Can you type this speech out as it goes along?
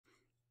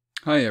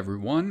Hi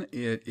everyone.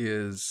 It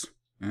is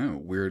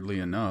weirdly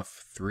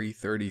enough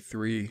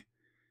 3:33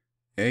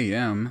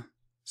 a.m.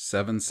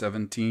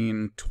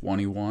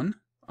 7/17/21,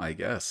 I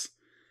guess.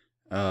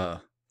 Uh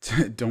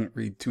don't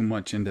read too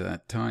much into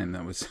that time.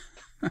 That was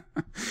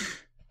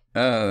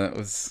that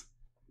was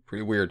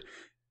pretty weird.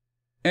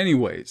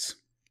 Anyways,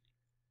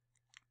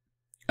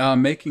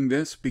 making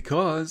this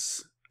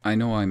because I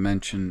know I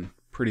mention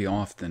pretty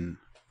often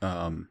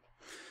how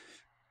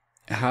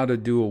to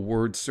do a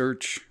word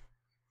search.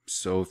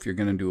 So if you're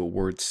going to do a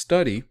word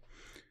study,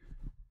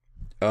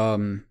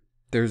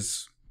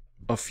 there's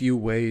a few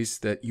ways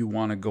that you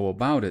want to go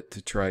about it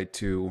to try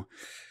to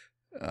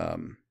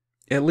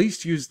at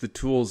least use the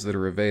tools that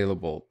are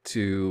available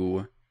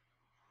to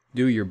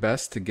do your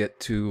best to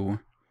get to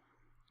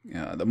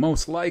the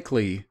most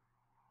likely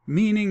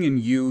meaning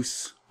and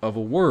use of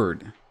a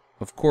word.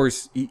 Of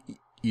course,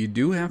 you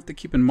do have to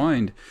keep in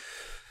mind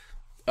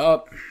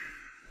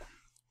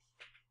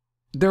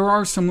there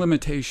are some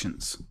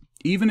limitations.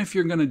 Even if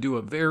you're going to do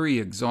a very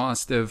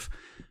exhaustive,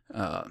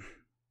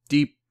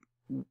 deep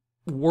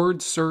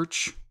word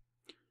search,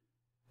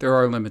 there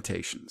are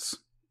limitations.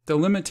 The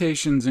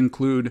limitations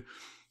include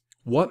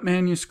what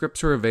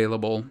manuscripts are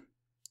available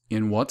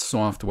in what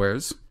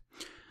softwares.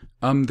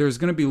 There's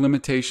going to be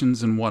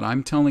limitations in what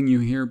I'm telling you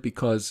here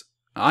because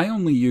I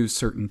only use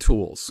certain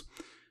tools.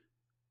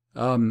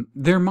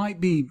 There might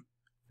be,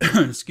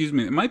 excuse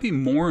me, there might be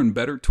more and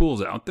better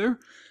tools out there.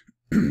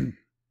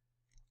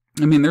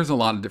 I mean, there's a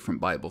lot of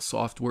different Bible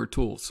software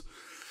tools.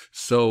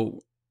 So,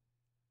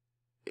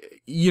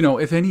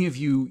 if any of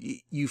you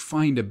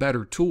find a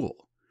better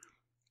tool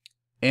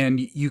and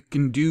you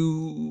can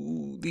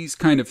do these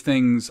kind of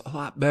things a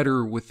lot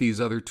better with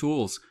these other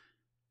tools,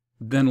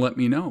 then let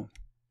me know.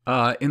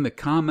 In the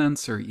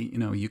comments, or,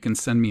 you can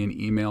send me an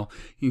email.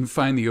 You can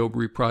find the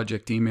OBRY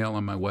project email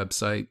on my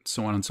website,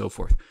 so on and so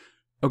forth.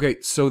 Okay,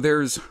 so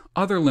there's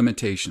other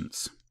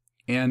limitations.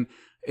 And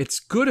it's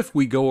good if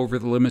we go over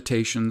the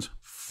limitations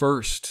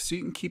first, so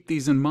you can keep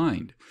these in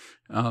mind.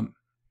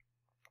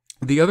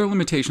 The other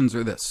limitations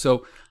are this.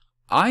 So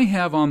I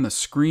have on the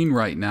screen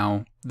right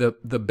now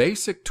the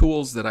basic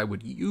tools that I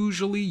would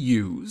usually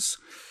use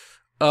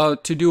to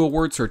do a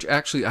word search.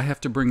 Actually, I have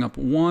to bring up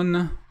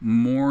one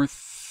more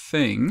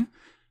thing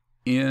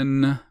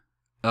in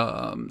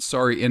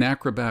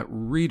Acrobat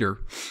Reader.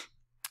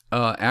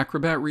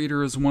 Acrobat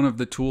Reader is one of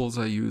the tools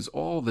I use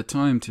all the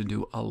time to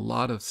do a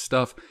lot of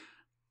stuff.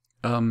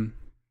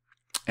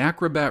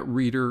 Acrobat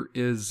Reader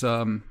is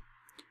a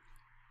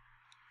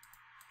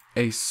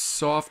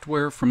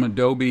software from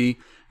Adobe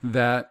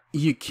that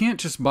you can't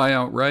just buy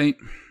outright.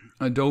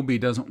 Adobe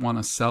doesn't want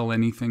to sell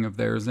anything of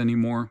theirs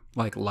anymore,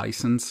 like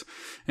license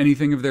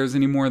anything of theirs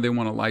anymore. They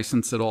want to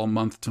license it all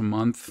month to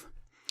month.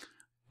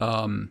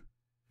 And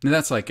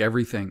that's like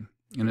everything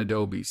in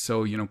Adobe.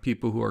 So,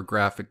 people who are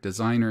graphic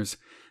designers,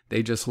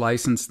 they just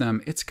license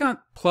them. It's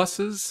got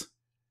pluses,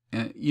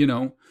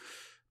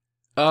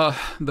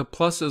 the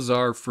pluses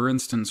are, for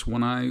instance,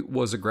 when I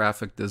was a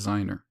graphic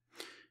designer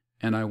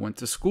and I went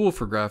to school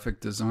for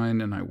graphic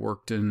design and I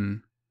worked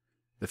in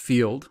the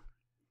field,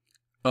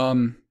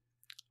 a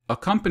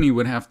company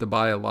would have to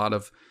buy a lot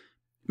of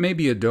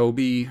maybe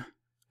Adobe,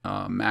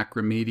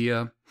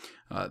 Macromedia.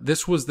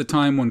 This was the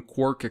time when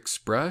Quark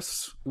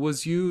Express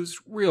was used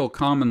real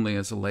commonly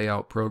as a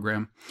layout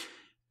program.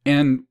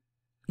 And,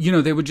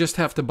 they would just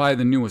have to buy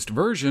the newest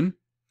version.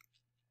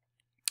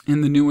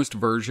 And the newest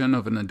version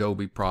of an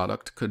Adobe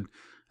product could,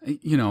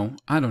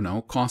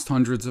 cost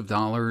hundreds of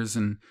dollars.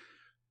 And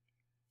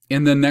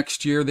then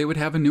next year they would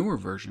have a newer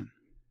version.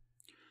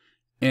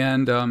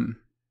 And,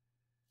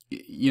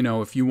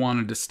 if you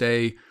wanted to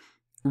stay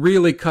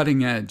really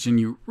cutting edge and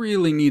you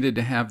really needed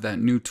to have that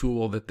new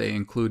tool that they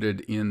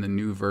included in the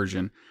new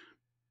version,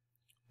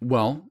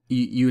 well,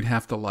 you'd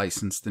have to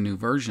license the new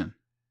version.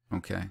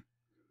 Okay.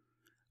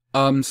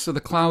 So the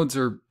clouds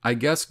are, I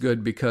guess,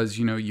 good because,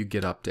 you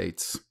get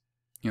updates.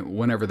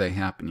 Whenever they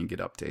happen, you get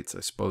updates.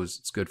 I suppose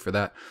it's good for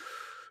that.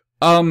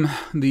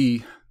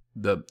 The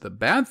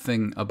bad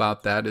thing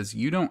about that is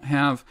you don't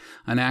have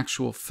an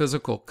actual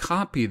physical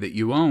copy that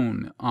you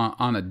own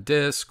on a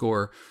disk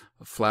or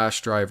a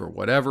flash drive or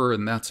whatever,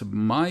 and that's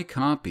my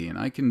copy, and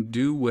I can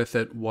do with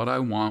it what I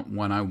want,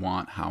 when I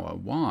want, how I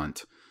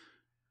want.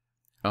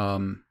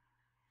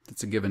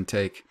 It's a give and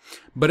take.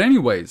 But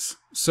anyways,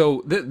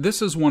 so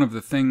this is one of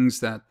the things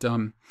that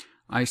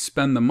I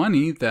spend the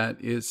money that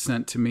is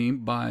sent to me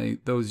by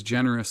those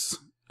generous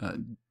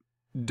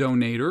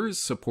donators,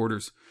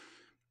 supporters,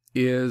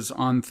 is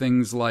on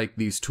things like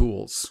these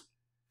tools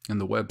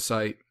and the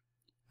website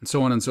and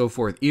so on and so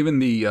forth. Even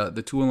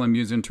the tool I'm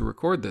using to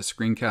record this,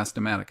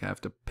 Screencast-O-Matic, I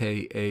have to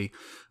pay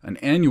an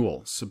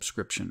annual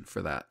subscription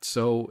for that.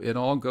 So it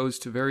all goes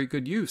to very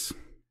good use.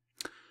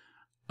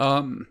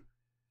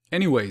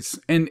 Anyways,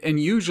 and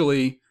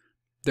usually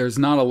there's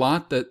not a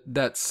lot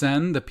that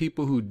send. The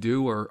people who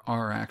do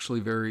are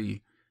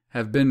actually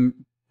have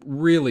been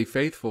really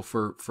faithful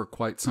for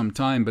quite some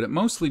time, but it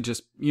mostly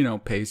just,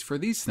 pays for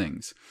these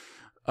things.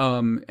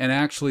 And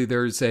actually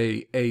there's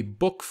a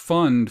book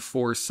fund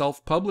for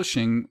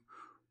self-publishing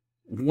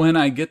when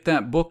I get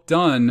that book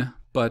done,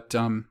 but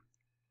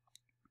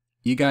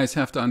you guys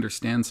have to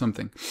understand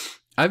something.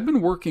 I've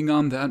been working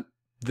on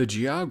the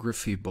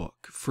geography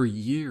book for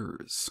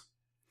years.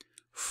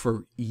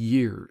 For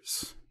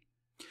years.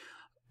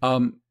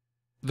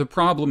 The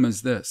problem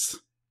is this.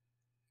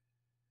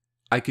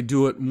 I could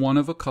do it one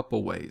of a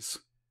couple ways.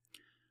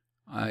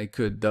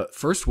 The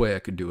first way I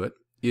could do it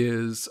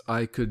is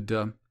I could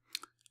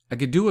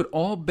do it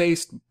all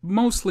based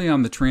mostly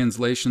on the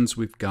translations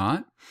we've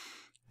got,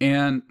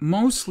 and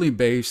mostly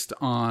based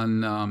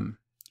on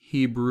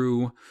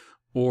Hebrew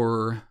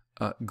or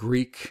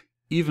Greek,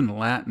 even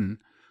Latin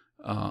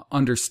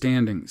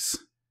understandings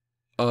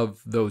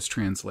of those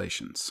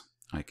translations.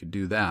 I could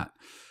do that.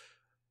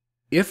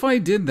 If I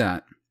did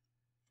that,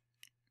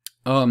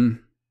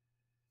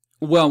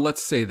 well,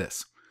 let's say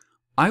this.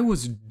 I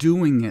was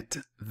doing it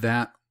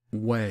that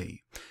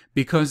way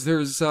because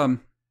there's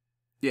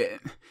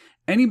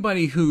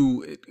anybody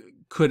who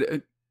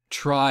could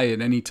try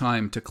at any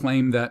time to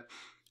claim that,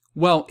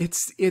 well,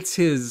 it's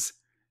his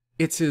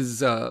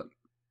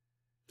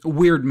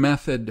weird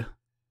method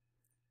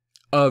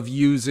of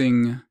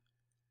using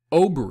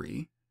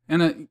OBRY,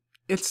 and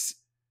it's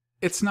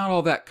not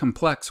all that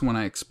complex when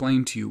I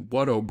explain to you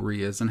what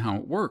OBRY is and how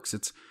it works.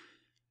 It's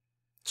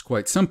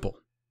quite simple.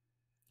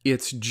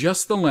 It's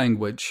just the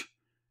language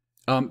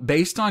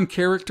based on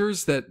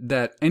characters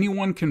that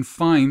anyone can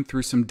find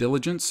through some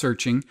diligent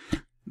searching,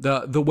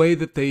 the way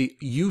that they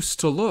used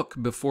to look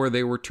before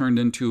they were turned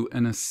into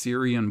an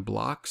Assyrian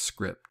block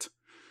script.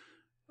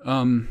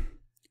 And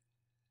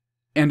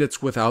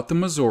it's without the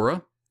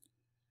Masorah,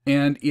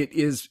 and it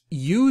is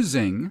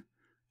using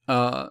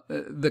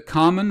the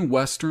common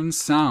Western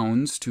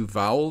sounds to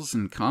vowels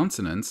and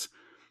consonants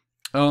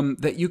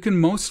that you can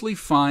mostly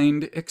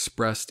find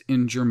expressed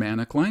in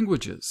Germanic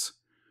languages.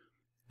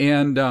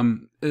 And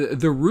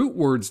the root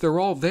words, they're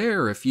all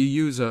there. If you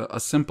use a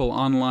simple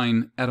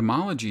online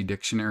etymology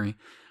dictionary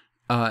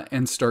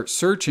and start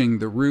searching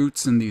the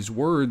roots in these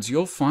words,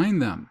 you'll find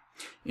them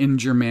in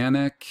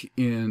Germanic,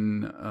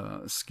 in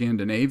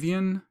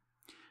Scandinavian,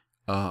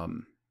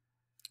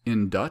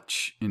 in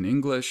Dutch, in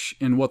English,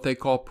 in what they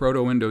call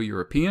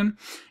Proto-Indo-European,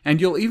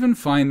 and you'll even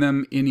find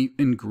them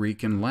in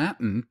Greek and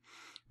Latin,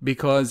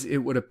 because it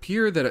would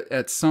appear that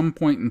at some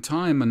point in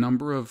time a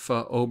number of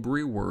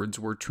OBRY words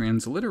were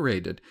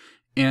transliterated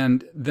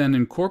and then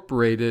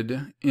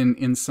incorporated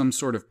in some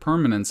sort of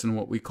permanence in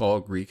what we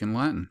call Greek and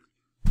Latin.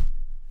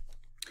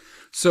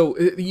 So,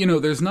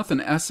 there's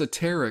nothing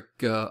esoteric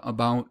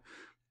about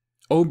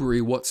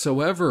OBRY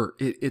whatsoever.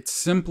 It's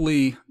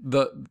simply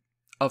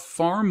a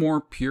far more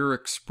pure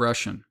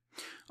expression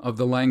of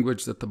the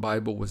language that the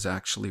Bible was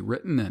actually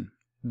written in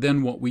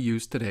than what we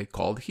use today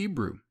called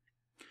Hebrew.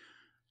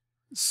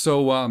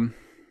 So,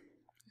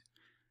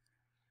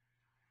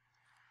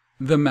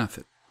 the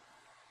method.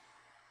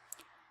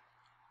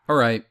 All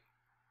right.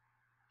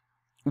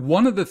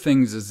 One of the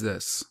things is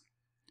this.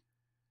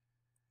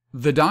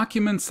 The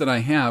documents that I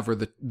have, or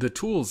the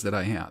tools that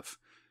I have,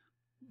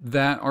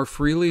 that are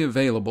freely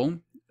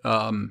available.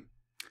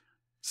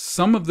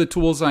 Some of the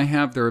tools I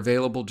have, they're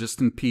available just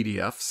in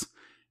PDFs.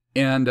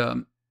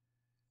 And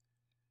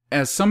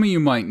as some of you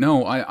might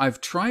know,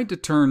 I've tried to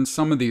turn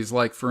some of these,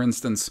 like, for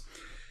instance,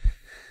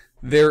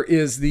 there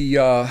is the,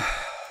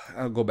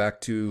 I'll go back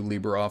to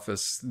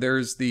LibreOffice.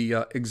 There's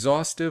the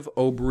exhaustive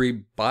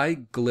OBRY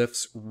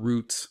biglyphs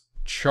roots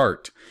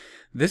chart.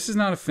 This is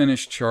not a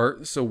finished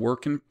chart. It's a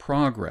work in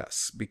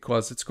progress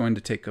because it's going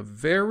to take a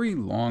very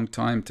long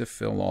time to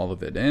fill all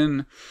of it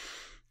in,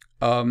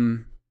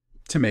 to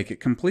make it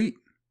complete.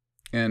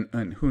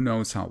 And who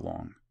knows how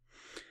long.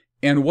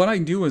 And what I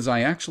do is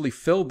I actually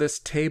fill this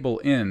table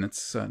in.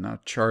 It's not a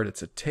chart,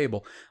 it's a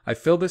table. I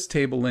fill this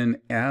table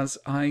in as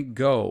I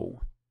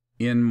go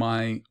in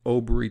my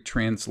OBRY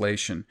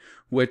translation,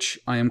 which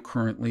I am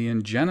currently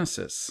in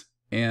Genesis,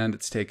 and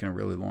it's taken a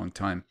really long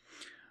time.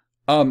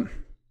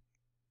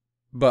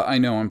 But I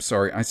know, I'm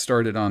sorry, I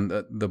started on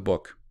the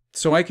book.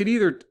 So I could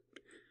either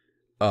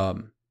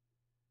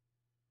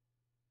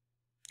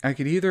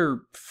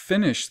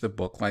finish the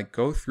book, like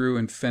go through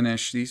and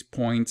finish these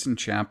points and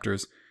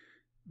chapters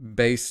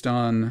based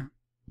on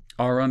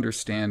our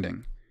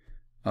understanding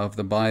of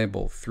the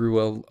Bible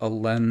through a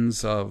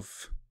lens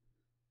of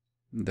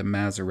the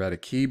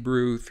Masoretic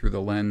Hebrew, through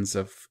the lens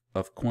of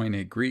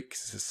Koine Greek.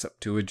 The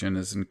Septuagint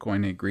is in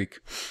Koine Greek,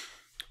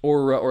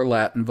 or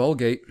Latin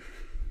Vulgate.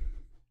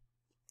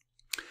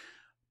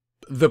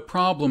 The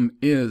problem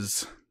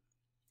is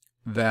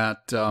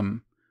that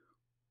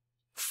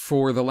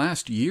for the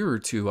last year or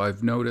two,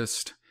 I've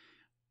noticed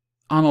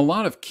on a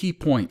lot of key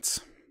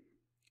points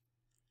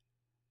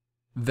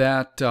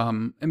that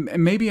and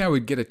maybe I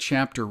would get a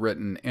chapter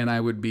written and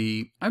I'd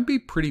be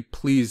pretty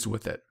pleased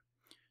with it.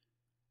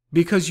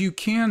 Because you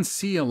can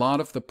see a lot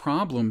of the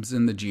problems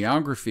in the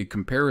geography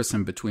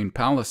comparison between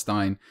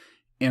Palestine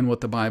and what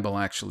the Bible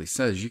actually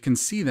says. You can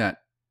see that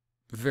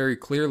very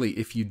clearly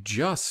if you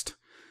just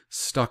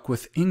stuck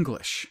with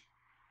English.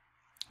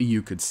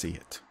 You could see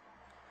it.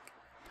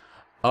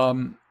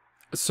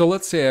 So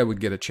let's say I would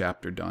get a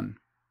chapter done.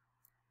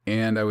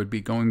 and I would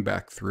be going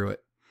back through it.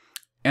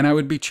 And I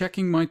would be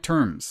checking my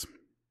terms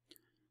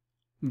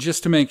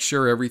just to make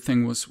sure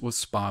everything was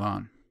spot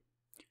on.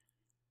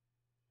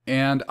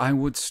 And I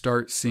would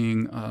start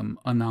seeing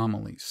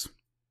anomalies.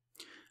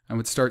 I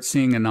would start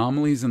seeing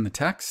anomalies in the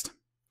text.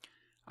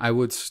 I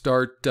would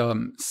start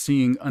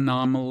seeing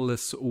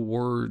anomalous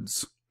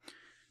words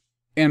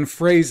and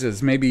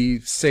phrases, maybe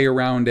say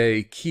around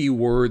a key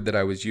word that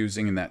I was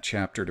using in that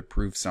chapter to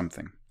prove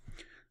something.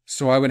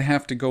 So I would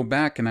have to go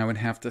back and I would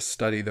have to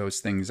study those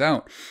things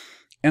out.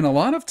 And a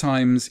lot of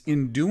times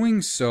in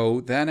doing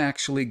so, that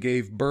actually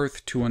gave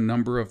birth to a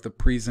number of the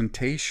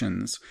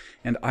presentations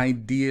and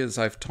ideas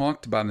I've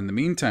talked about in the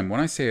meantime. When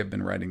I say I've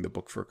been writing the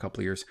book for a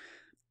couple of years,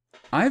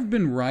 I've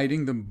been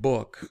writing the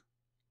book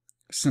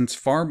since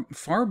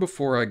far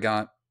before I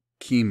got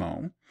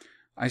chemo.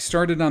 I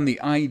started on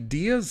the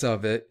ideas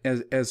of it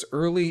as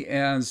early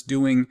as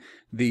doing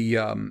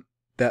the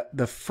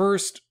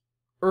first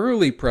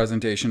early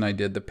presentation I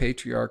did, The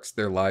Patriarchs,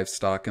 Their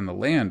Livestock, and the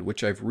Land,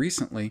 which I've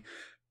recently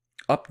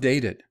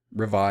updated,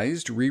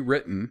 revised,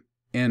 rewritten,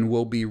 and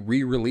will be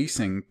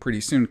re-releasing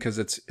pretty soon because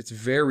it's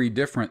very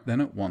different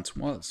than it once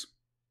was.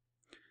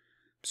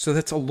 So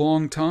that's a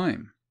long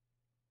time.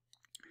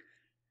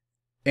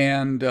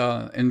 And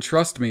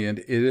trust me, it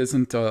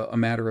isn't a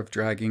matter of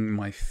dragging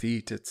my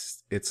feet.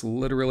 It's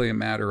literally a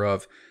matter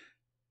of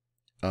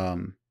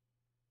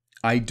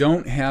I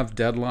don't have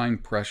deadline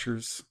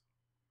pressures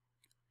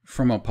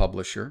from a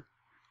publisher.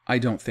 I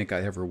don't think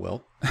I ever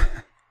will.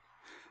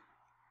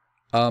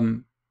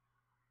 And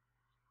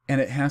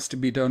it has to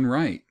be done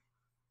right.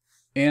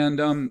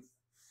 And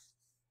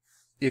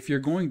if you're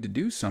going to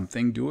do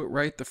something, do it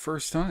right the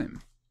first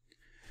time.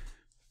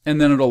 And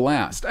then it'll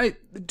last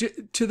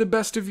to the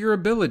best of your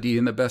ability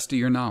and the best of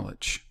your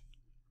knowledge.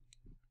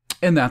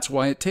 And that's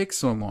why it takes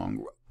so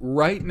long.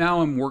 Right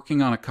now I'm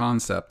working on a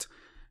concept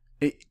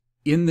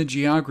in the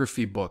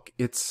geography book.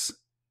 It's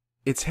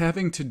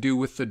having to do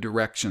with the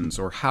directions,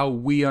 or how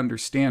we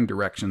understand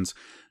directions,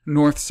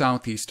 north,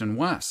 south, east, and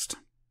west.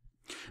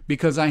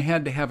 Because I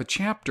had to have a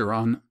chapter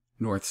on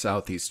north,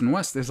 south, east, and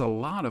west. There's a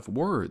lot of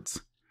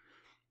words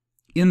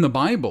in the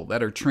Bible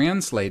that are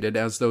translated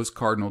as those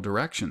cardinal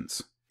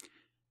directions.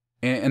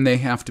 And they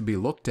have to be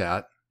looked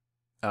at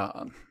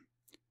to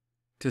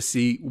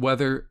see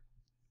whether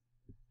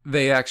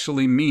they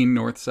actually mean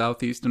north,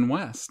 south, east, and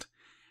west.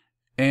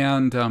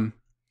 And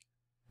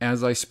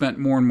as I spent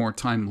more and more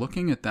time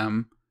looking at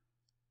them,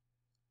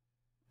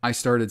 I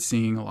started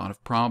seeing a lot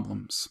of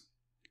problems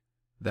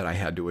that I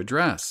had to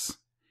address.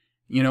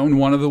 You know, and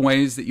one of the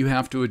ways that you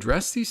have to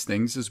address these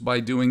things is by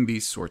doing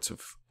these sorts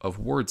of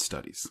word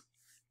studies.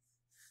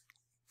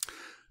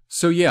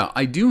 So yeah,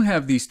 I do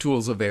have these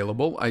tools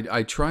available.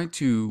 I try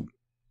to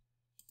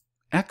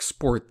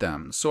export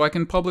them so I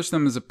can publish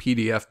them as a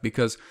PDF,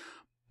 because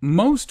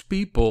most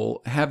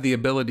people have the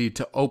ability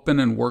to open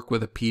and work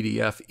with a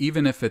PDF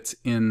even if it's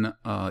in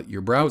your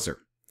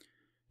browser.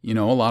 You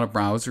know, a lot of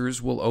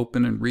browsers will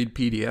open and read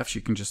PDFs. You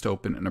can just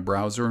open it in a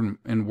browser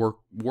and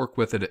work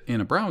with it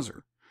in a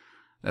browser.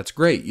 That's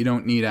great. You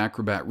don't need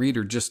Acrobat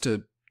Reader just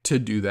to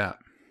do that.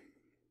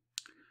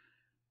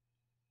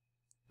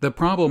 The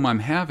problem I'm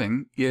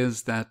having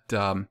is that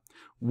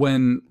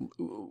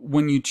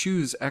when you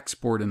choose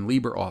export in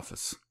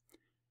LibreOffice,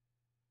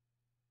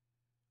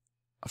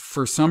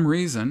 for some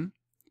reason,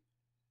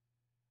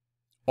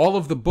 all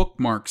of the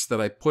bookmarks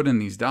that I put in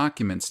these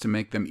documents to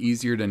make them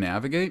easier to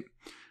navigate,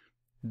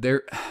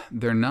 they're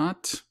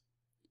not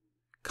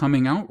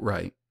coming out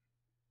right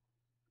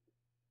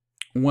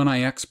when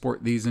I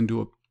export these into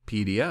a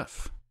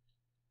PDF.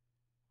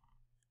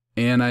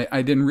 And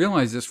I didn't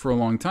realize this for a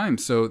long time,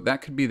 so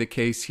that could be the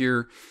case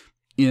here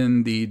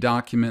in the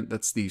document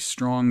that's the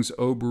Strong's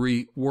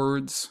OBRY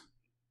words.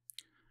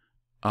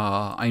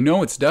 I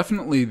know it's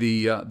definitely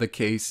the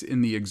case in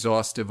the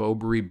exhaustive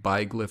OBRY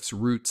biglyphs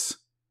roots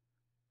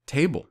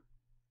table.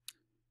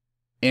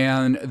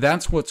 And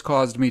that's what's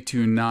caused me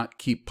to not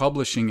keep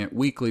publishing it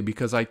weekly,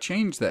 because I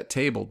change that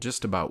table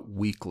just about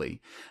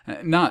weekly.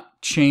 Not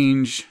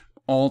change,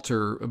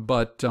 alter,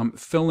 but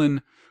fill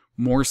in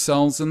more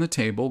cells in the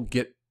table,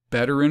 get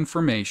better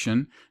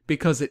information,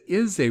 because it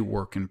is a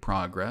work in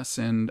progress,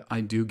 and I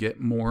do get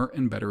more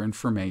and better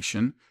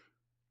information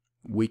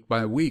week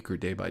by week or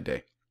day by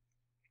day.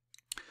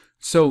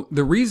 So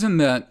the reason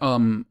that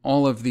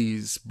all of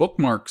these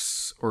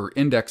bookmarks or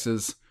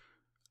indexes,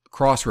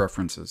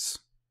 cross-references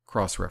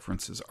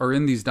are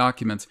in these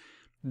documents,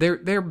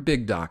 they're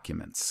big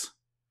documents.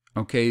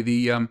 Okay,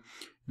 the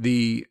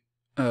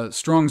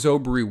Strong's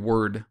OBRY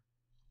word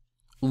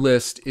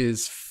list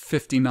is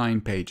 59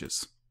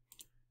 pages.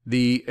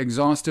 The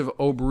exhaustive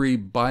OBRY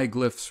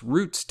biglyphs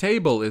roots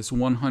table is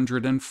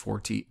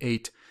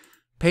 148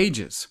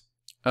 pages.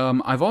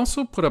 I've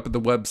also put up at the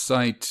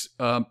website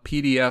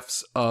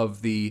PDFs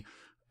of the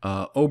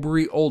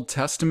OBRY Old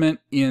Testament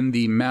in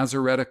the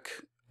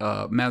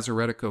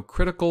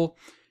Masoretico-Critical,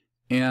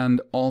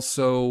 and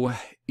also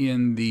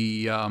in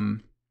the, I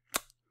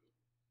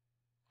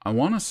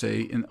want to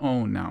say, in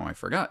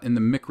the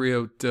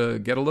Micriot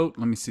Gedalot.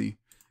 Let me see.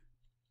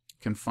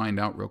 can find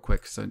out real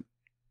quick. So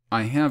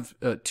I have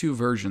 2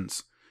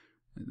 versions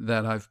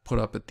that I've put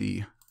up at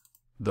the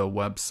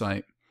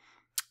website.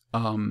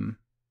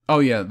 Oh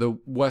yeah, the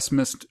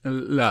Westminster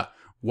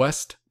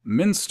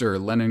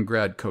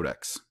Leningrad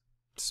Codex.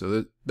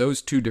 So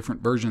those 2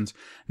 different versions.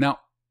 Now,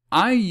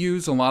 I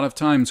use a lot of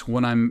times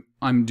when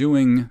I'm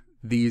doing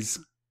these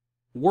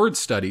word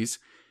studies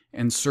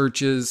and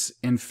searches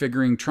and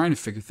trying to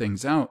figure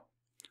things out.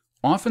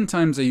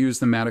 Oftentimes I use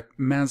the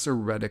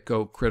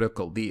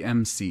Masoretico-Critical, the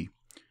MC,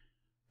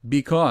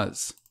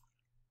 because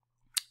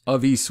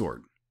of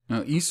eSword.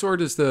 Now, eSword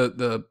is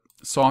the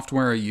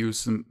software I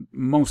use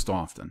most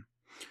often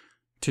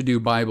to do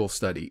Bible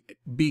study,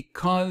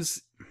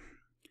 because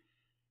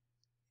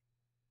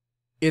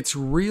it's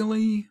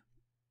really,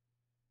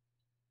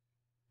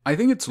 I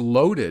think it's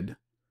loaded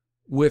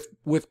with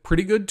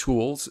pretty good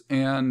tools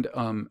and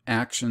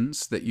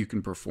actions that you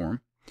can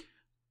perform.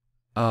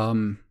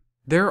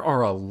 There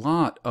are a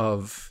lot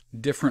of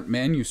different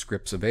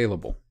manuscripts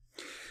available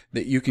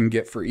that you can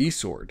get for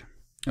eSword.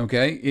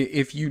 Okay,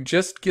 if you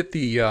just get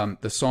the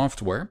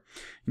software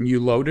and you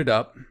load it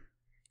up,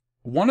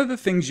 one of the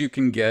things you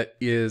can get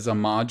is a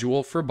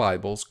module for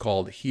Bibles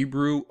called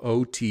Hebrew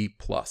OT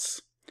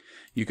Plus.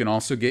 You can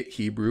also get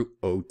Hebrew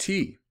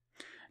OT.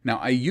 Now,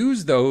 I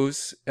use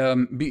those.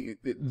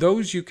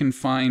 Those you can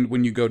find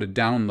when you go to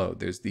download.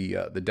 There's the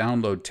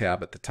download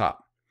tab at the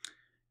top,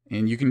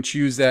 and you can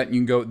choose that. And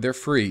you can go. They're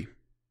free.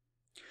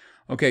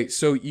 Okay,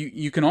 so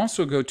you can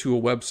also go to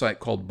a website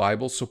called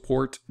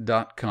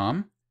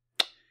BibleSupport.com,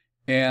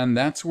 and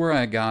that's where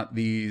I got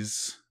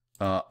these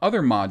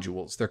other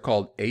modules. They're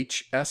called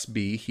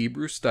HSB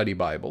Hebrew Study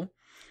Bible.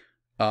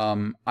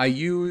 I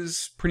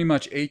use pretty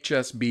much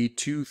HSB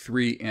 2,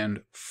 3,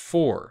 and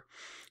 4.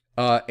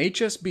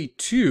 HSB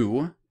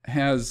 2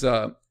 has,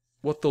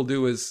 what they'll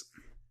do is,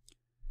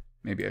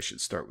 maybe I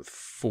should start with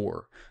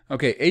 4.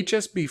 Okay,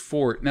 HSB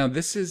 4, now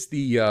this is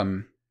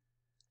the,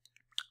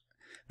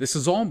 this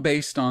is all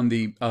based on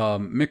the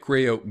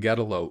Mikraot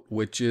Gedalot,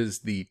 which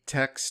is the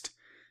text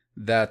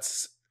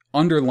that's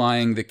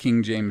underlying the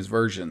King James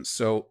Version.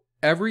 So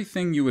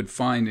everything you would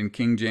find in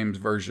King James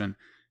Version,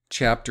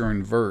 chapter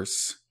and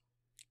verse,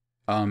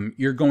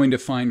 you're going to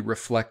find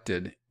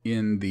reflected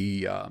in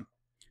the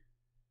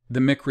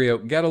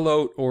Mikraot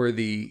Gedalot or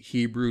the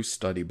Hebrew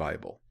Study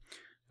Bible.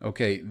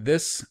 Okay,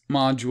 this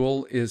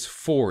module is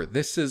 4.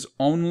 This is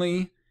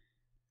only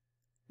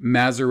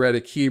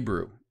Masoretic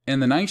Hebrew.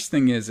 And the nice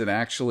thing is it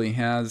actually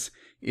has,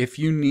 if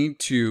you need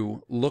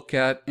to look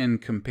at and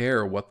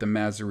compare what the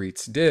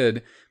Masoretes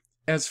did,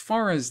 as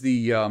far as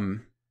the,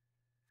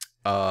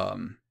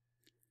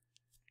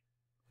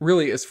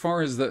 really as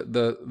far as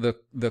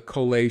the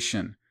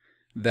collation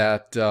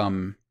that,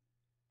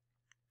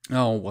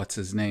 what's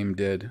his name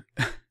did,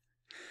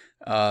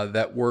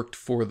 that worked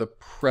for the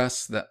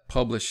press that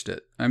published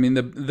it. I mean,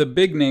 the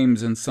big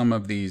names in some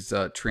of these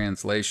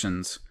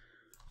translations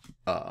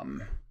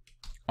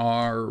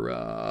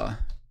are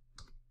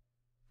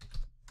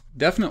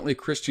definitely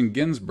Christian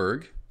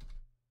Ginsburg,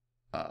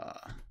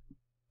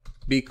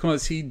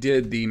 because he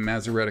did the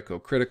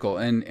Masoretico-Critical,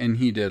 and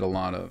he did a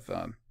lot of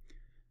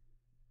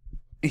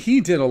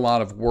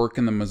work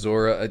in the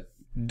Masorah.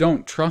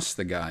 Don't trust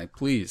the guy,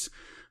 please,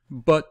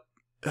 but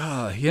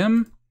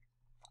him,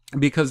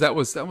 because that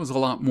was a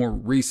lot more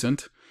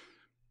recent.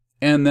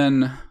 And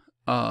then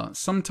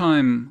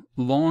sometime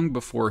long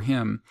before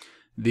him,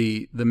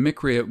 the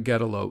Mikraot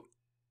Gedalot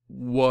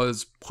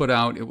was put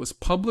out. It was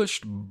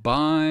published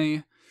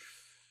by,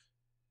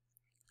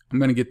 I'm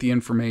going to get the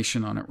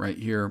information on it right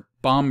here,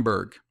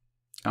 Bomberg.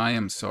 I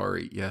am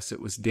sorry. Yes,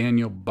 it was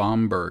Daniel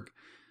Bomberg.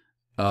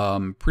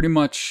 Pretty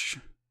much,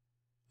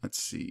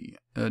 let's see,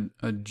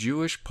 a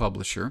Jewish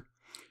publisher.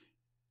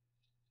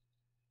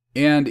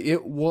 And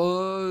it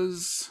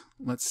was,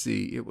 let's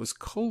see, it was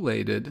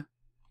collated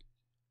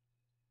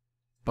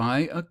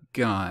by a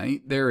guy,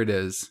 there it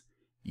is,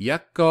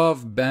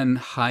 Yaakov ben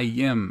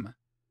Hayim.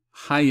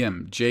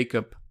 Hayim,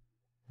 Jacob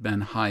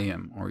ben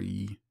Hayim, or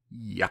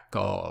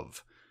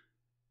Yaakov.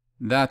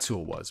 That's who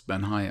it was,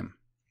 Ben Hayim.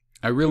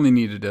 I really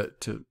needed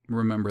to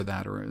remember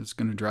that, or it was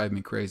going to drive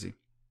me crazy.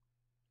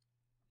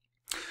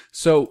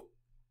 So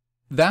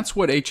that's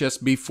what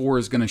HSB 4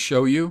 is going to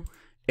show you.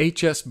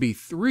 HSB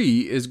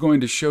 3 is going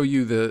to show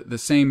you the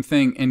same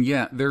thing, and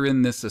yeah, they're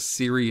in this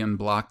Assyrian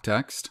block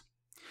text,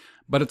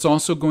 but it's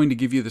also going to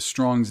give you the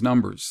Strong's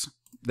numbers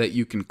that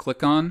you can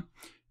click on.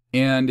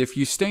 And if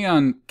you stay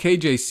on,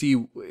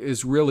 KJC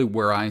is really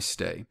where I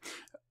stay.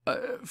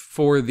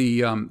 For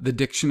the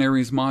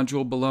dictionaries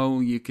module below,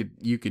 you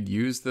could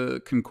use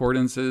the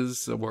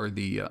concordances or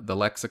the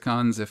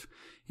lexicons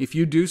if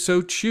you do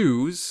so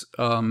choose.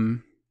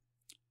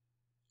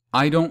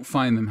 I don't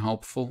find them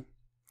helpful.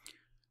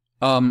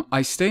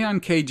 I stay on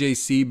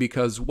KJC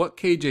because what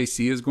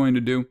KJC is going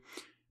to do,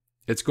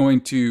 it's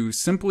going to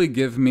simply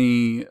give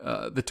me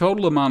the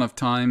total amount of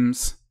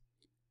times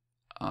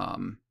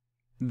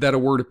that a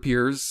word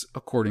appears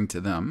according to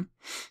them,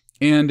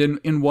 and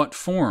in what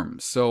form.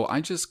 So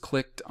I just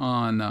clicked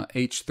on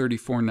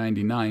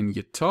H3499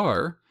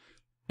 Yatar,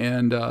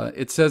 And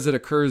it says it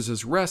occurs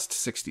as rest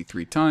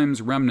 63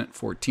 times, remnant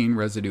 14,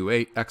 residue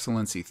 8,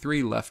 excellency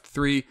 3, left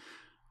 3,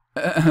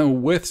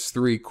 widths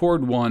 3,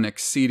 chord 1,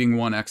 exceeding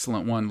 1,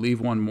 excellent 1,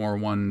 leave 1, more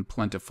 1,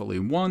 plentifully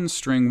 1,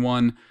 string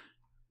 1.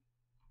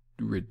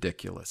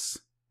 Ridiculous.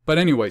 But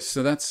anyway,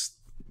 so that's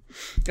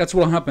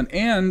what'll happen.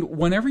 And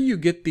whenever you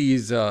get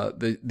these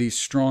these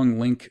strong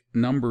link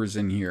numbers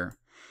in here,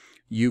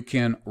 you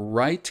can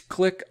right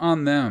click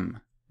on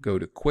them, go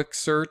to quick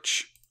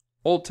search,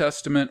 Old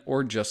Testament,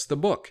 or just the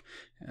book.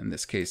 In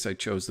this case, I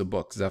chose the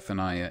book,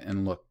 Zephaniah,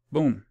 and look,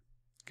 boom,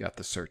 got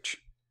the search.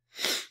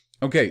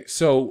 Okay,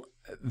 so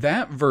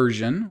that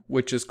version,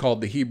 which is called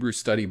the Hebrew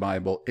Study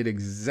Bible, it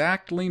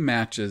exactly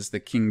matches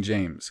the King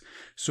James.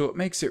 So it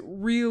makes it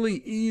really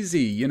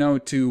easy, you know,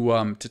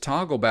 to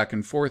toggle back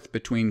and forth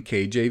between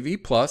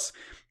KJV plus.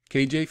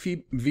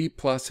 KJV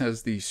plus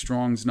has the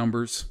Strong's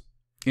numbers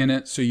in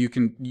it, so you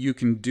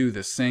can do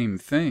the same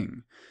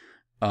thing.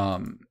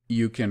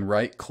 You can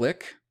right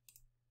click,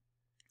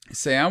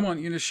 say, I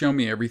want you to show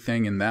me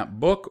everything in that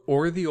book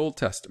or the Old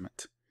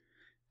Testament.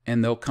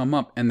 And they'll come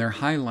up and they're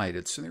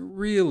highlighted, so they're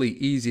really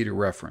easy to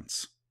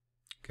reference.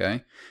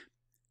 Okay?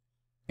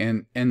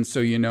 And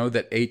so you know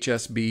that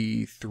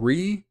HSB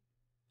 3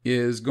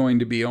 is going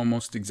to be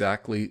almost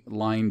exactly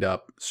lined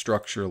up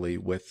structurally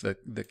with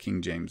the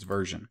King James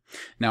Version.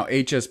 Now,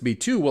 HSB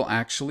 2 will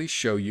actually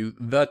show you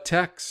the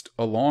text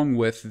along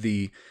with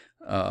the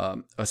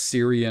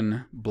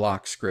Assyrian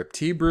block script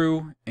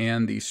Hebrew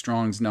and the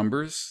Strong's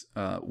numbers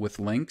with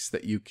links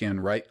that you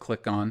can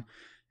right-click on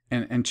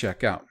and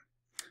check out.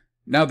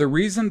 Now, the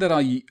reason that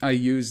I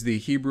use the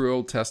Hebrew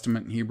Old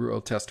Testament and Hebrew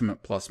Old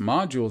Testament Plus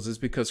modules is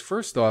because,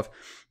 first off,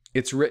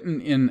 it's written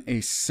in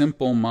a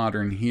simple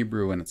modern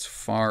Hebrew, and it's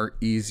far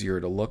easier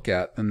to look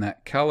at than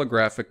that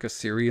calligraphic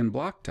Assyrian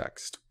block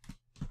text.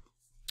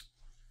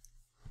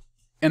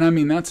 And I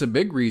mean, that's a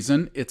big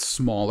reason. It's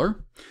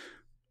smaller,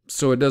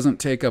 so it doesn't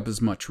take up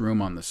as much room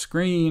on the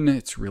screen.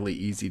 It's really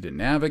easy to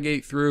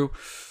navigate through.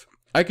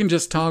 I can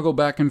just toggle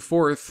back and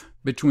forth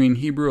between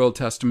Hebrew Old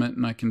Testament,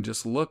 and I can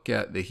just look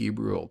at the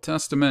Hebrew Old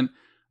Testament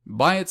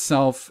by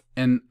itself,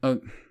 and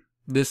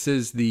this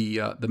is the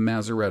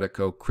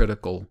Masoretico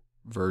critical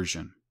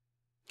version.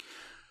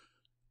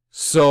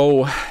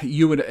 So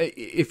you would,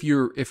 if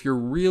you're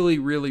really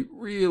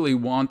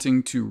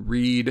wanting to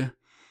read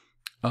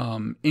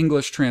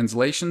English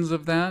translations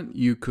of that,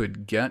 you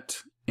could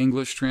get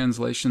English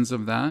translations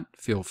of that.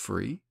 Feel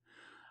free.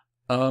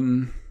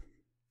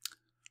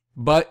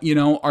 But, you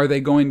know, are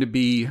they going to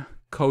be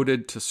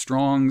coded to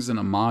Strong's in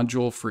a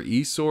module for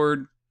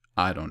eSword?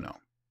 I don't know.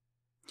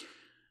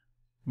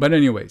 But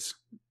anyways,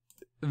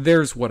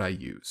 there's what I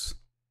use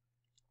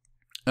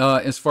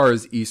as far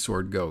as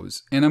eSword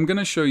goes. And I'm going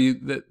to show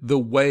you the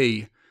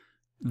way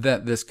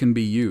that this can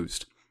be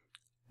used.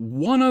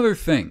 One other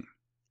thing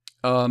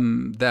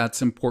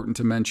that's important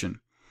to mention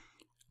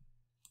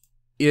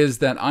is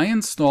that I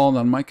installed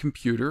on my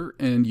computer,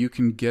 and you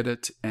can get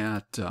it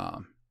at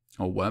a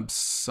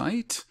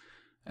website.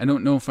 I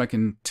don't know if I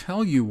can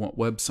tell you what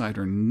website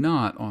or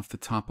not off the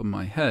top of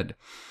my head.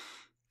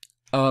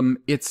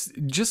 It's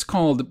just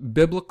called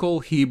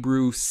Biblical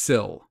Hebrew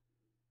SIL,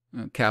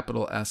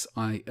 capital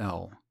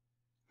S-I-L.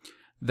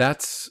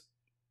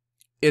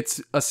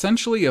 It's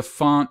essentially a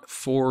font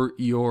for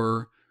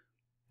your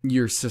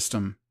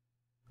system,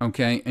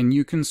 okay? And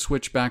you can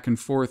switch back and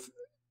forth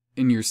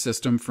in your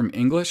system from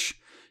English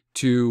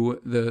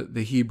to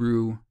the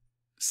Hebrew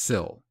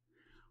SIL.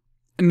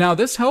 Now,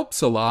 this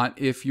helps a lot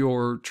if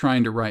you're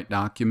trying to write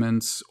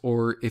documents,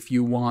 or if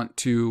you want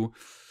to,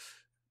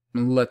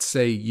 let's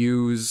say,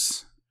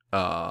 use,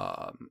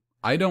 I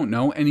don't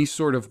know, any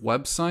sort of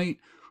website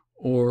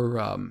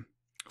or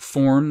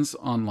forms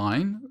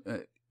online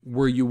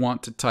where you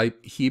want to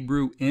type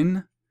Hebrew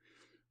in.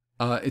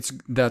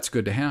 That's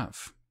good to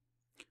have.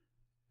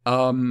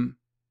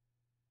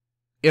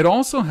 It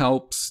also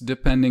helps,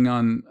 depending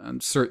on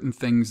certain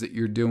things that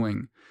you're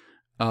doing,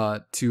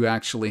 to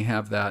actually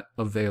have that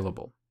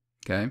available.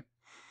 Okay.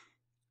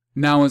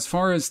 Now, as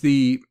far as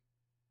the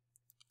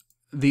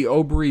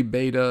OBRY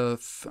beta,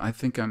 I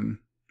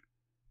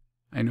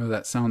know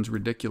that sounds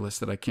ridiculous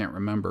that I can't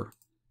remember.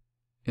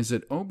 Is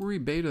it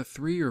OBRY beta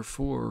 3 or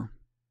 4?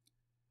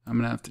 I'm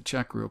gonna have to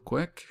check real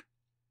quick.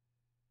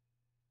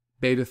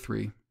 Beta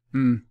 3.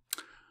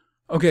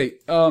 Okay.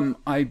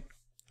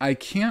 I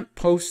can't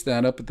post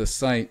that up at the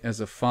site as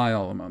a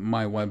file on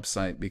my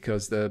website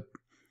because the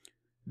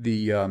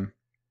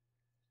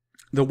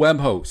web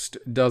host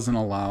doesn't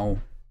allow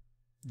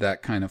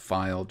that kind of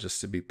file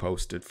just to be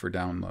posted for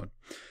download.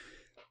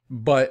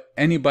 But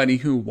anybody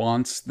who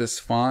wants this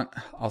font,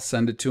 I'll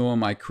send it to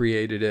them. I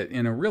created it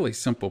in a really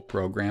simple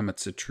program.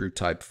 It's a true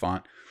type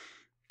font.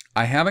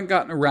 I haven't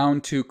gotten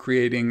around to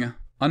creating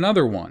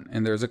another one,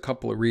 and there's a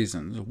couple of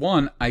reasons.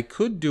 One, I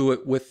could do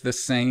it with the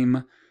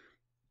same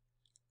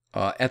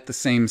at the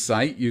same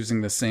site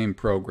using the same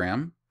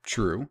program.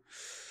 True.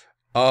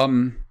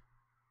 But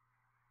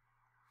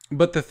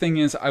the thing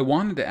is, I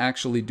wanted to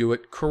actually do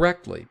it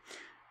correctly.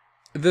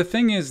 The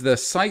thing is, the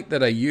site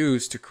that I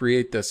use to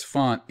create this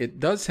font, it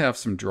does have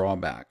some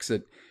drawbacks.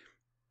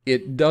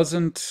 It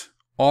doesn't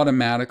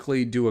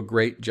automatically do a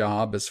great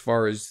job as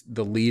far as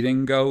the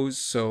leading goes,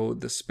 so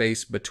the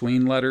space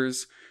between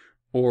letters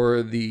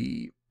or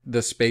the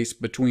space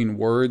between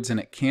words, and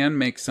it can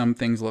make some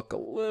things look a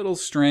little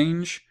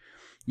strange.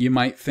 You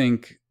might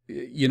think,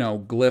 you know,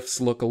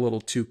 glyphs look a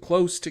little too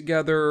close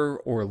together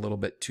or a little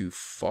bit too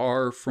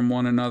far from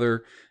one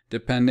another,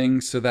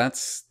 depending. So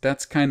that's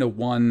kind of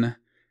one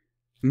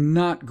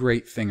not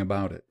great thing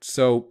about it.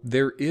 So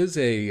there is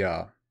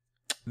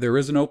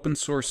an open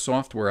source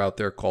software out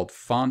there called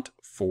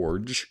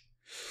FontForge,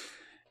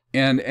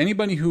 and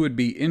anybody who would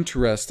be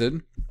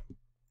interested,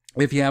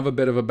 if you have a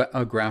bit of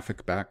a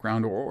graphic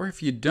background, or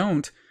if you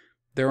don't,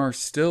 there are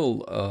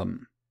still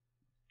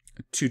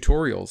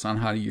tutorials on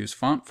how to use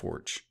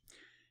FontForge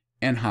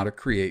and how to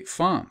create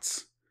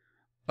fonts.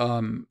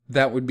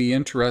 That would be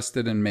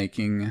interested in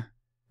making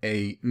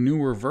a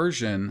newer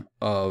version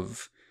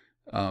of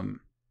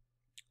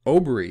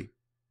OBRY,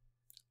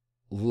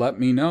 let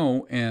me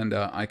know, and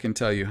I can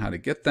tell you how to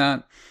get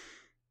that,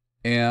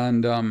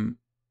 and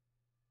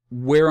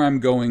where I'm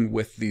going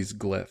with these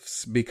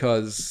glyphs,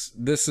 because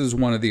this is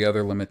one of the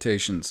other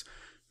limitations.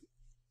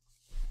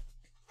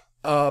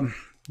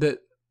 That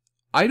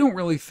I don't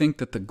really think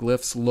that the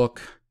glyphs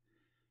look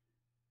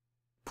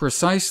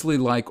precisely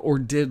like, or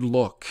did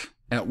look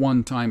at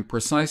one time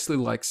precisely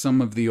like,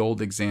 some of the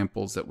old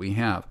examples that we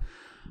have.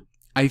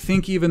 I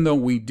think even though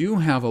we do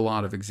have a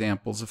lot of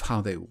examples of how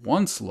they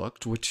once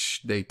looked,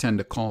 which they tend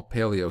to call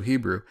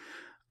Paleo-Hebrew,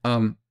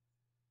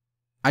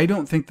 I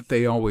don't think that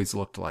they always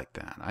looked like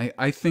that.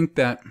 I think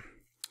that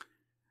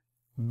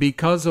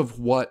because of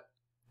what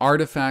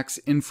artifacts,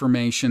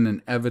 information,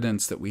 and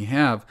evidence that we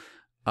have,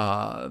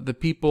 the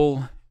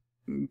people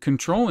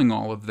controlling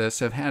all of this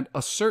have had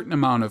a certain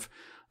amount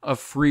of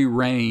free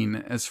reign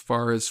as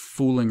far as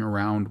fooling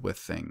around with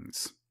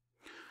things.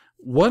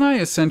 What I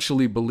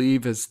essentially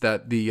believe is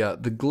that the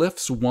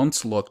glyphs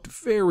once looked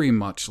very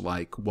much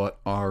like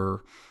what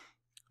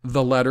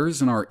the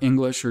letters in our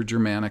English or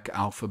Germanic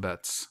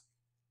alphabets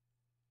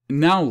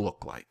now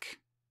look like.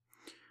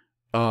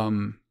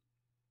 The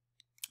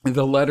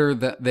letter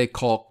that they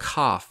call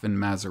Kaf in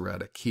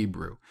Masoretic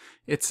Hebrew,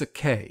 it's a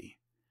K.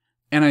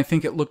 And I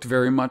think it looked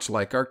very much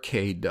like our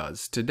K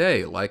does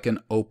today, like an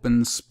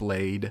open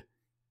splayed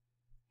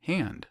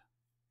hand.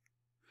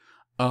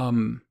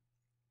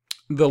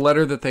 The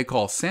letter that they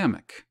call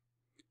Samic,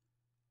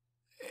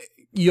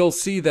 you'll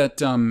see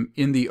that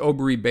in the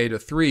OBRY Beta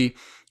 3,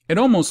 it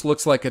almost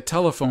looks like a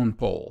telephone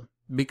pole,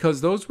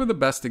 because those were the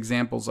best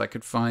examples I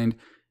could find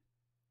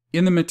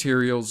in the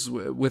materials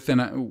within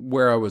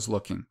where I was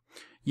looking.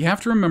 You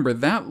have to remember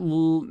that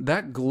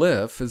that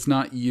glyph is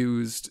not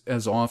used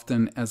as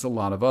often as a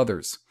lot of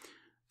others.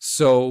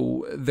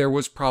 So there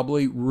was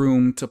probably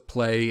room to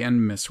play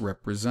and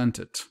misrepresent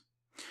it.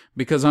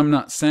 Because I'm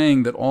not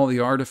saying that all the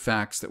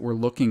artifacts that we're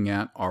looking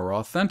at are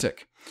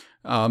authentic.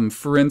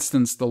 For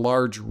instance, the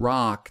large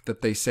rock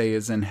that they say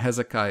is in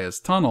Hezekiah's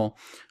tunnel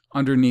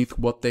underneath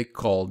what they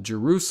call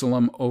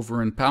Jerusalem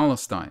over in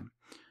Palestine.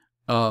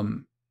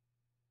 Well,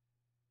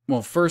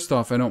 first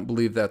off, I don't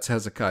believe that's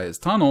Hezekiah's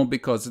tunnel,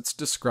 because it's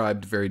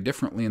described very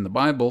differently in the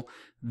Bible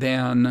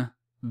than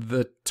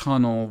the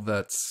tunnel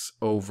that's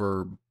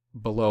over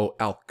below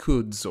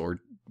Al-Quds, or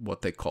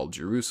what they call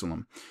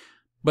Jerusalem.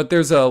 But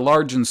there's a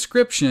large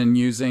inscription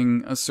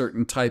using a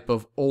certain type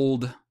of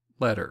old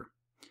letter.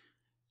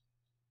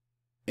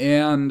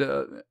 And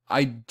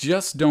I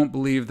just don't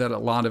believe that a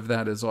lot of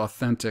that is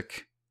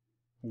authentic,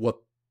 what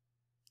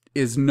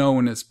is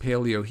known as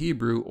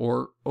Paleo-Hebrew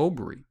or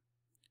OBRY.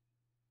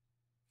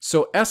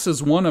 So S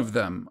is one of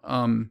them.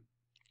 And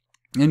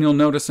you'll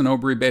notice in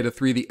OBRY Beta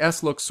 3, the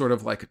S looks sort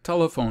of like a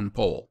telephone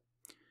pole.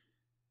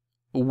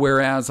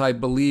 Whereas I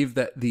believe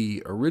that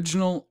the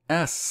original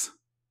S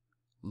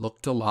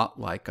looked a lot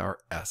like our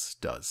S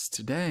does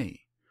today.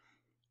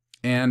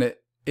 And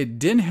it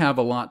did have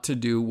a lot to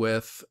do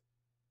with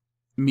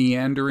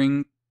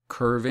meandering,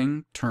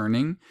 curving,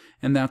 turning,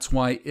 and that's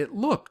why it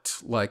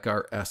looked like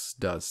our S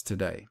does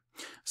today.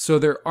 So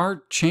there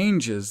are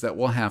changes that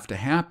will have to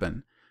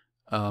happen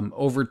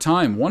over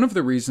time. One of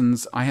the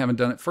reasons I haven't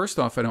done it, first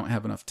off, I don't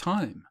have enough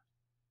time.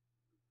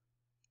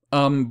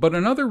 But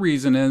another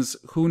reason is,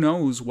 who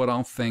knows what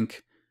I'll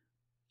think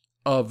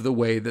of the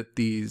way that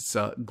these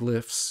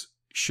glyphs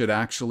should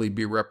actually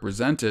be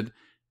represented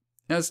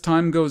as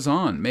time goes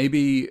on.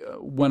 Maybe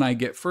when I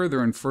get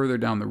further and further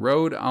down the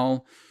road,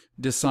 I'll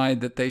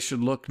decide that they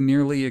should look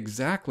nearly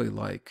exactly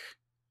like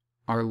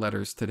our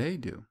letters today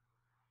do.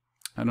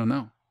 I don't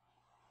know.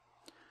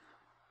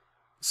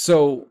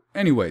 So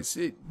anyways,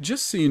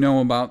 just so you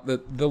know about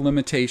the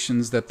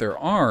limitations that there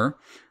are,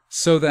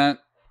 so that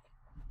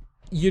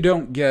you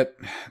don't get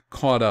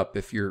caught up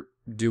if you're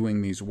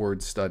doing these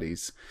word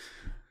studies.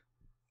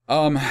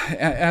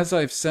 As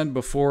I've said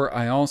before,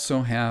 I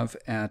also have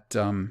at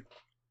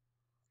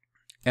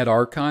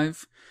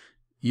Archive,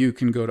 you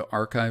can go to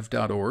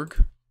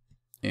archive.org,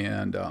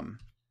 and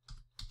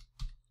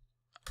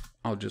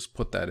I'll just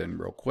put that in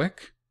real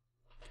quick.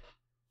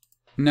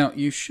 Now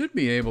you should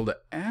be able to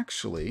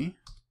actually,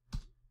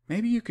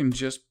 maybe you can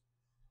just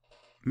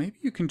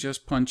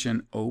punch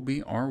in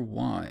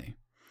OBRY.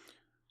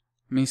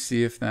 Let me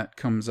see if that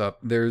comes up.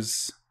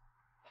 There's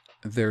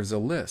a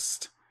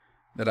list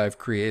that I've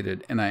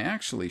created, and I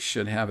actually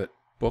should have it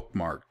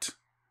bookmarked.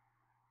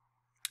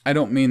 I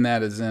don't mean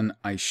that as in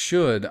I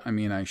should. I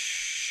mean I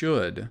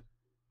should.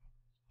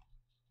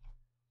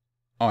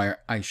 Oh,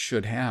 I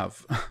should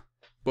have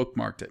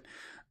bookmarked it.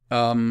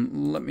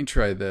 Let me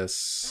try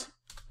this.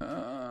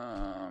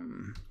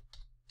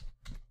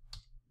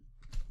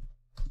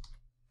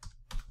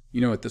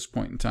 At this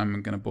point in time,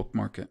 I'm going to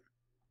bookmark it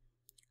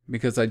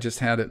because I just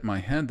had it in my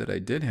head that I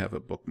did have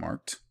it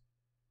bookmarked.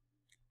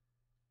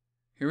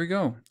 Here we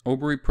go.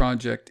 OBRY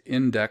Project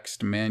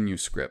Indexed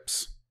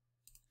Manuscripts.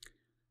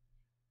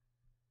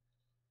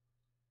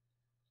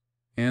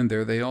 And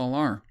there they all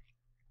are.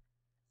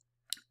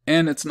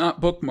 And it's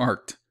not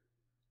bookmarked.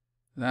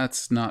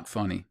 That's not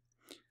funny.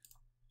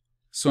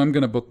 So I'm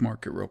going to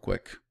bookmark it real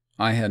quick.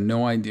 I had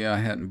no idea I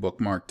hadn't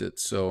bookmarked it,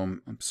 so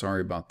I'm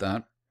sorry about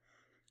that.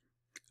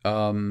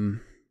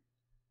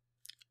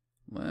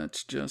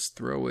 Let's just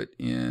throw it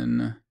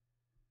in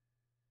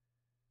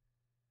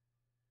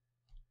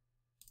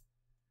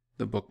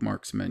the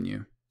bookmarks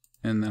menu,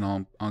 and then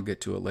I'll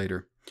get to it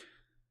later.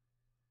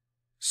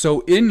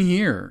 So in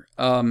here,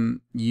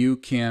 you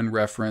can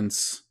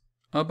reference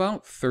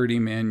about 30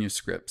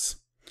 manuscripts.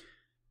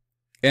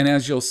 And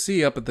as you'll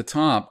see up at the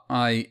top,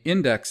 I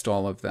indexed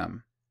all of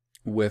them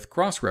with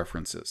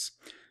cross-references.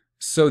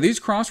 So these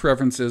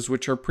cross-references,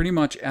 which are pretty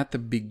much at the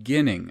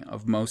beginning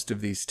of most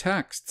of these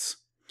texts,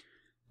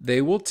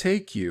 they will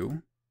take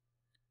you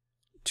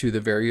to the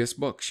various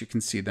books. You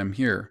can see them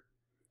here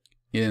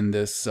in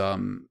this,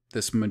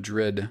 this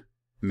Madrid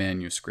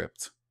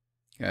manuscript.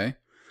 Okay.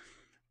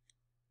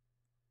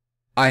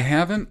 I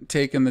haven't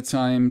taken the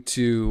time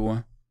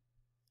to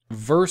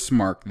verse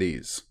mark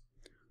these,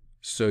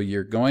 so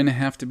you're going to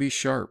have to be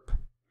sharp.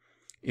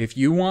 If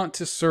you want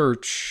to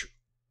search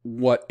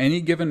what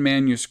any given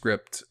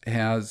manuscript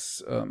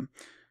has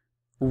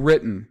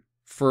written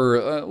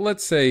for,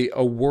 let's say,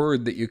 a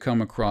word that you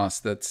come across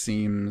that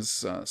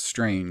seems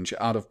strange,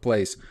 out of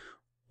place,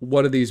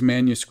 what do these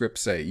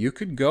manuscripts say? You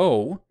could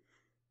go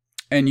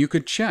and you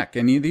could check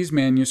any of these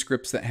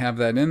manuscripts that have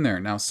that in there.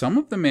 Now, some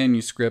of the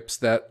manuscripts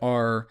that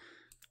are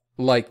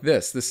like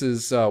this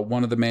is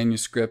one of the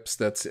manuscripts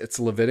it's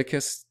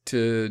Leviticus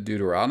to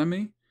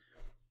Deuteronomy,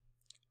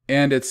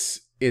 and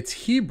it's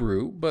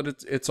Hebrew,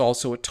 but it's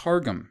also a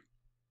Targum.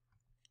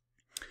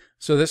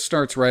 So this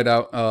starts right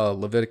out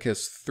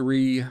Leviticus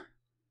 3,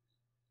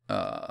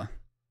 and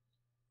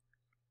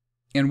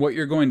what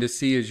you're going to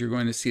see is you're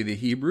going to see the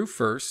Hebrew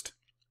first,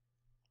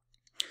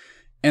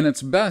 and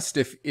it's best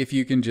if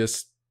you can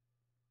just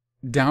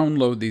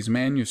download these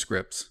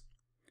manuscripts.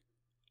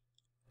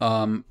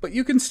 But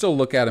you can still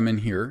look at them in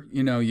here.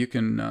 You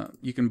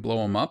can blow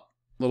them up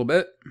a little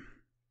bit,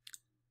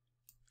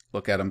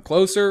 look at them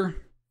closer.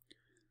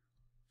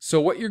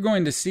 So what you're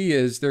going to see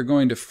is they're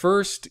going to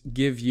first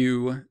give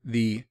you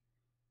the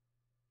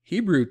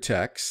Hebrew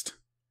text,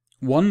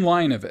 one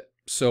line of it,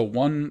 so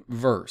one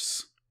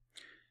verse.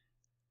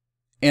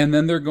 And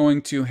then they're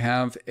going to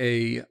have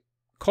a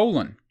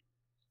colon.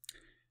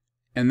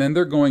 And then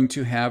they're going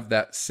to have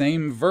that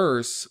same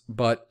verse,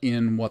 but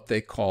in what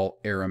they call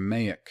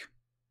Aramaic.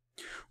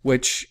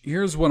 Which,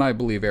 here's what I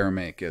believe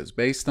Aramaic is.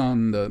 Based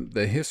on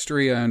the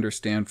history I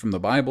understand from the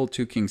Bible,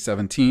 2 Kings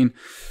 17,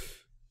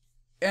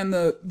 and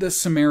the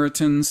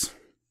Samaritans,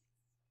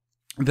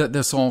 that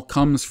this all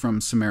comes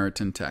from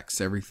Samaritan texts,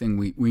 everything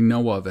we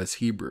know of as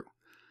Hebrew,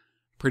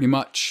 pretty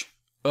much,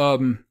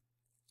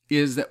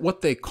 is that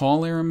what they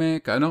call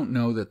Aramaic. I don't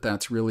know that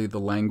that's really the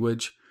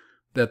language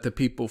that the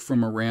people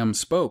from Aram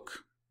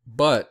spoke,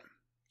 but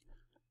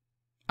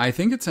I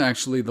think it's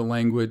actually the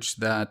language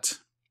that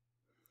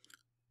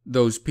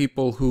those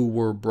people who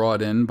were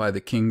brought in by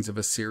the kings of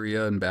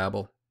Assyria and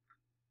Babel,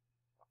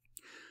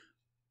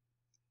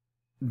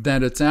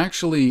 that it's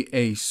actually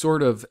a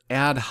sort of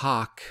ad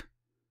hoc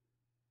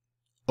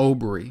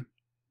OBRY.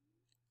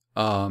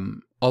 A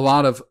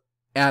lot of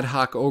ad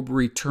hoc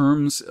OBRY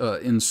terms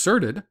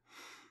inserted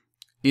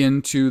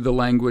into the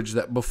language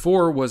that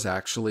before was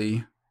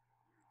actually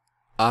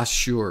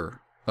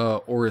Ashur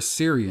or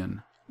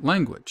Assyrian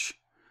language.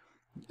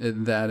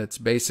 That it's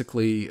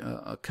basically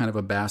a kind of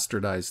a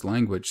bastardized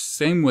language.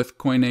 Same with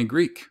Koine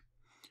Greek.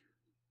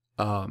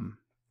 And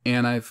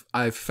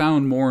I've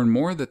found more and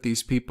more that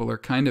these people are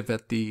kind of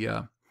at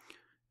the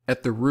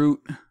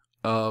root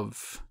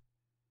of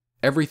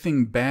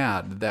everything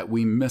bad that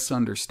we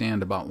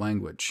misunderstand about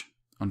language,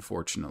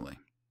 unfortunately.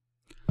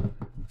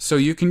 So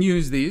you can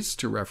use these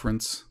to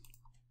reference.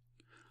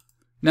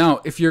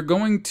 Now, if you're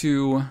going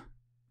to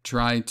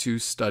try to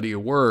study a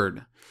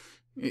word,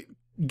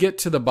 get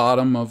to the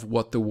bottom of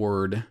what the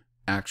word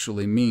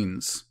actually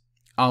means.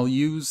 I'll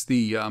use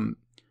the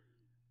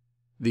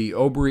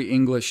OBRY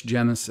English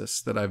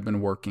Genesis that I've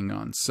been working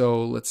on.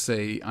 So let's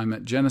say I'm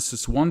at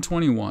Genesis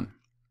 1:21.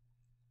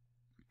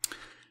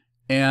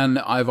 And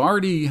I've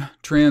already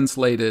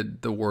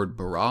translated the word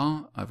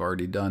bara. I've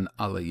already done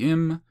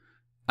alayim,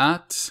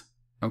 at.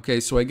 Okay,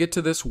 so I get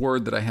to this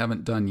word that I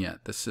haven't done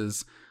yet. This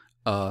is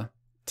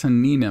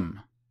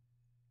taninim.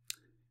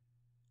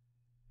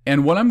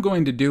 And what I'm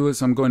going to do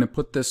is I'm going to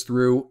put this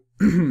through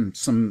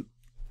some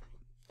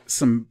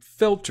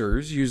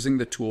filters using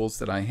the tools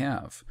that I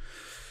have.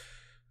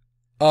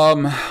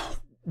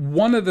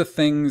 One of the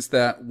things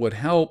that would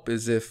help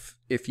is if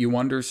you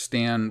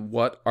understand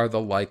what are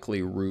the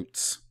likely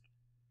roots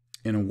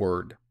in a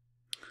word.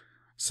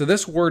 So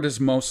this word is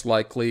most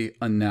likely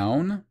a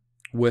noun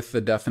with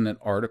the definite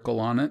article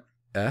on it,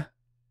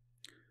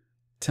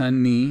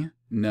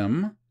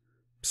 taninim.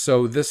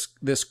 So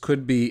this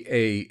could be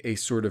a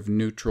sort of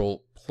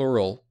neutral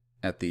plural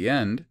at the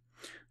end.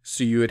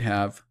 So you would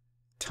have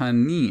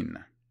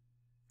tanin.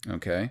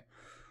 Okay.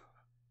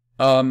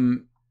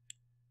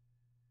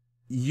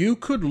 You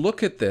could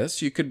look at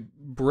this. You could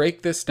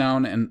break this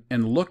down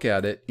and look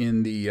at it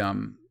in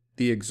the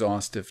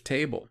exhaustive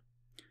table.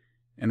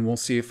 And we'll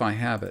see if I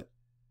have it.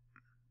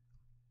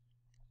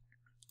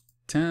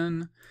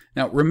 10.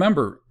 Now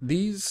remember,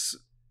 these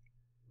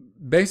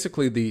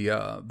basically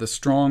the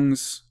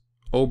Strong's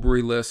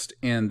OBRY list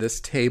and this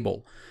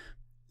table,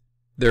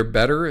 they're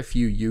better if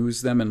you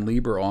use them in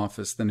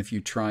LibreOffice than if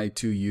you try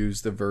to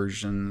use the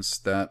versions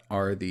that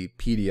are the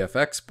PDF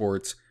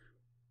exports,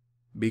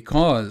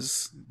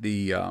 because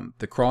the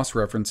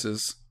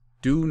cross-references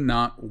do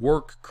not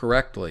work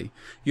correctly.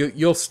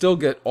 You'll still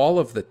get all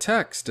of the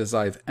text as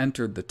I've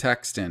entered the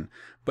text in,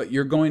 but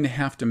you're going to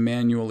have to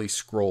manually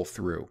scroll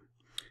through.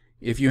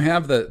 If you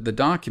have the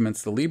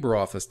documents, the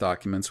LibreOffice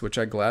documents, which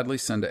I gladly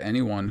send to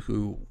anyone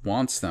who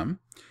wants them,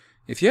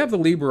 if you have the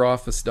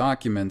LibreOffice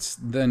documents,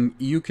 then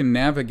you can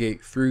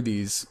navigate through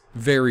these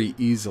very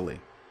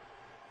easily.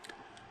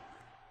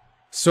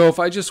 So if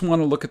I just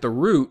want to look at the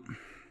root,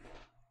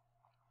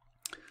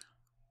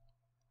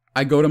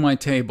 I go to my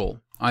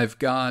table. I've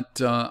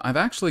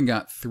actually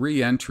got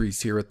 3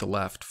 entries here at the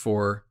left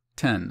for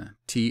 10,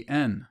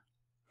 TN.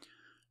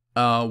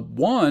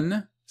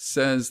 One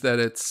says that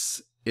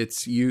it's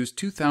used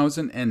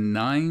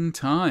 2,009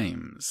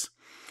 times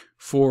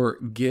for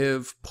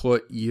give,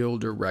 put,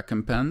 yield, or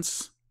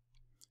recompense.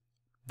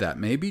 That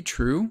may be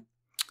true.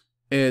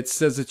 It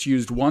says it's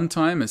used 1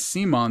 time as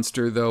sea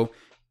monster, though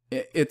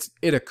it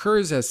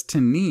occurs as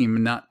tanim,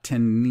 not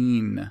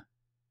tanin.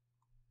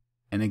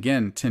 And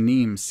again,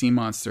 tanim, sea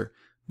monster.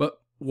 But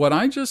what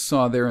I just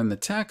saw there in the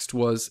text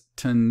was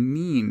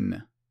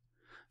tanin.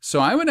 So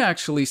I would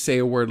actually say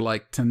a word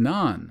like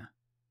tanan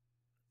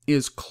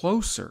is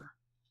closer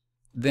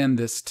than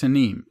this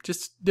tanim,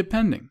 just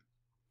depending.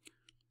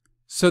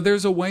 So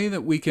there's a way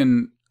that we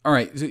can, all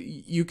right, so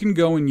you can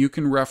go and you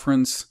can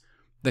reference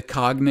the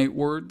cognate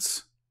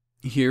words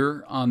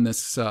here on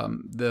this,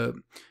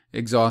 the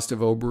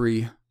exhaustive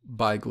OBRY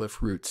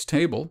biglyph roots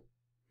table.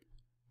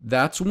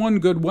 That's one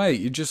good way.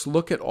 You just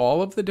look at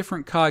all of the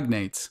different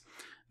cognates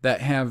that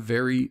have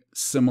very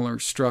similar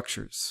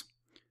structures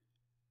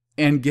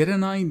and get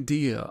an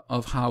idea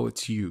of how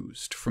it's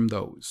used from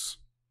those.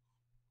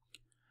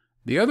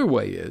 The other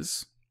way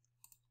is,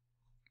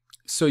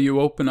 so you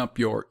open up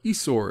your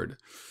eSword,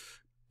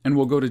 and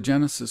we'll go to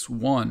Genesis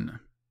 1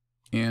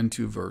 and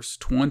to verse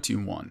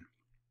 21.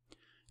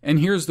 And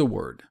here's the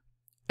word,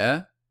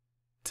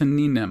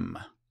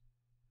 taninim.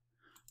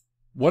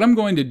 What I'm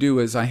going to do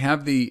is I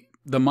have the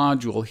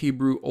module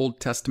Hebrew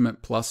Old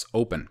Testament Plus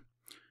open.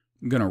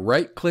 I'm going to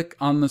right-click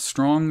on the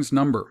Strong's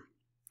number.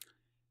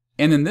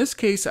 And in this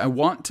case, I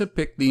want to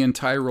pick the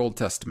entire Old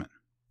Testament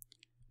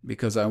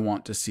because I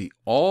want to see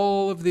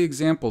all of the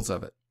examples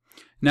of it.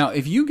 Now,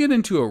 if you get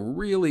into a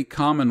really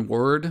common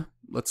word,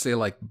 let's say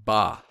like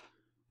ba,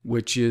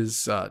 which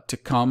is to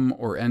come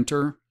or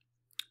enter,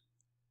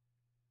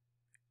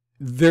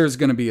 there's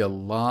going to be a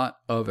lot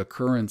of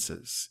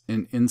occurrences.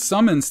 In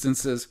some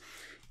instances,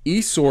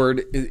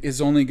 eSword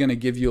is only going to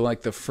give you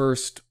like the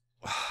first,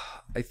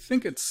 I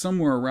think it's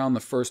somewhere around the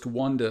first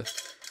 1 to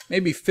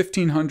maybe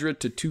 1,500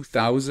 to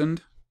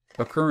 2,000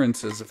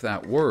 occurrences of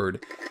that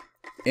word,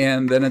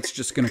 and then it's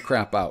just going to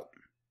crap out.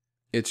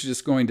 It's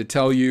just going to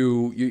tell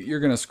you,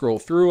 you're going to scroll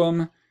through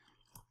them,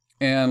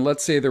 and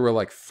let's say there were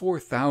like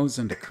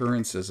 4,000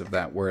 occurrences of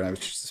that word,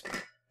 which is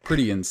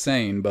pretty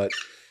insane, but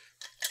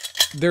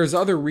there's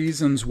other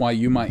reasons why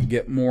you might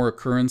get more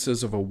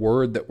occurrences of a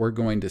word that we're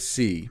going to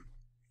see.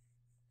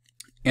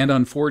 And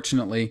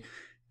unfortunately,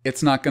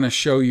 it's not going to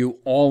show you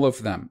all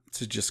of them.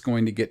 It's just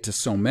going to get to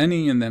so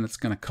many, and then it's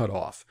going to cut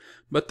off.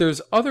 But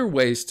there's other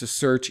ways to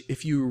search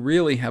if you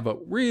really have a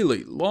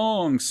really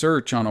long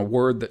search on a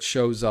word that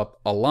shows up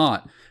a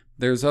lot.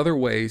 There's other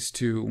ways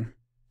to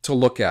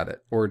look at it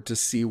or to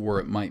see where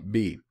it might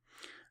be.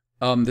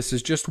 This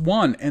is just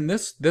one, and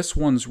this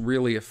one's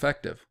really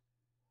effective.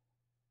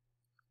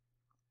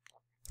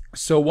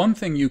 So one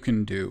thing you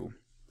can do,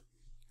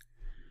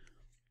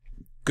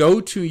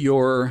 go to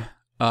your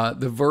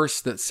the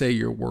verse that say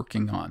you're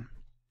working on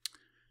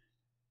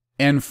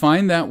and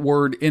find that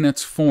word in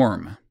its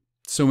form.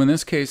 So in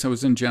this case, I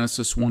was in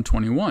Genesis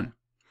 1:21,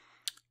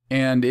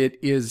 and it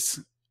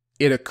is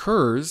it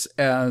occurs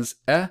as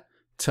e,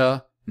 t,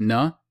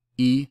 n,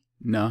 e,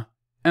 n,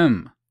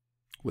 m,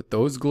 with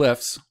those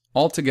glyphs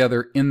all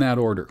together in that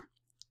order.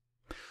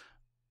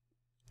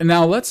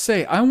 Now let's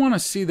say I want to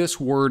see this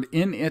word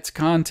in its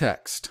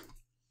context.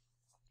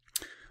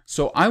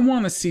 So I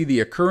want to see the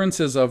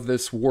occurrences of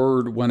this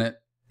word when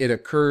it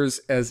occurs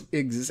as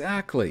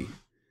exactly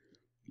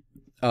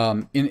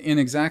in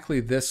exactly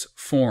this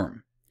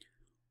form.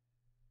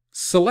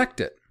 Select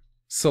it.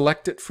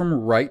 Select it from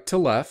right to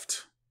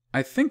left.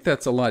 I think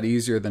that's a lot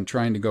easier than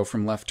trying to go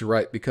from left to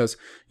right, because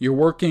you're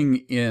working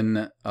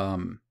in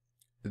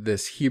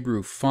this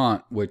Hebrew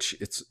font, which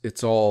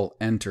it's all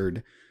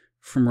entered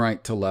from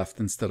right to left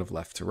instead of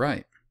left to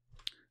right.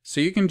 So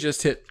you can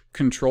just hit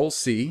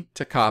Control-C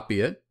to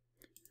copy it.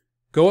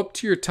 Go up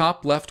to your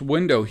top left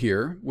window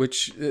here,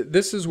 which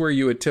this is where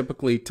you would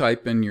typically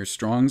type in your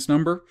Strong's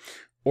number,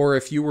 or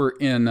if you were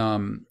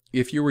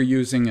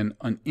using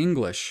an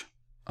English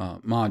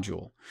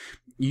module,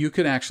 you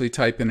could actually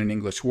type in an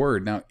English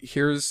word. Now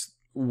here's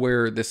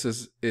where this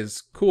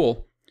is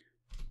cool.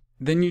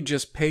 Then you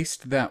just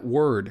paste that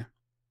word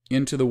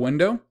into the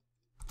window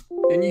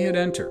and you hit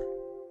enter.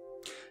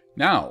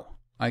 Now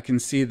I can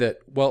see that,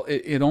 well,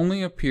 it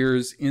only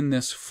appears in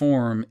this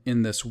form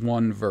in this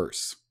one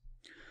verse.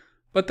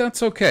 But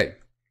that's okay,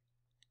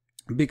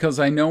 because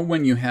I know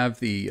when you have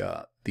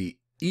the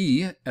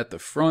E at the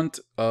front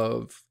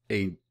of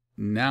a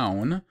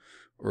noun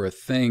or a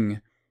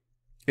thing,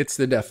 it's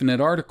the definite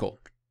article.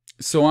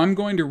 So I'm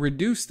going to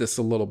reduce this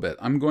a little bit.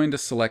 I'm going to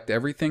select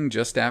everything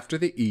just after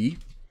the E,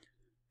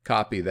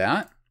 copy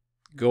that,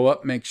 go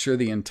up, make sure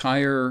the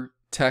entire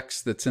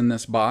text that's in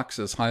this box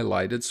is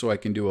highlighted so I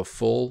can do a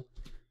full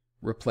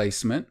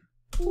replacement.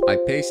 I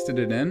pasted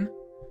it in,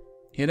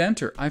 hit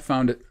enter. I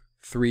found it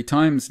 3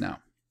 times now.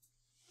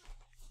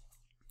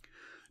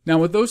 Now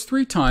with those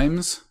 3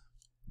 times,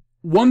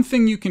 one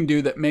thing you can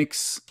do that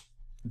makes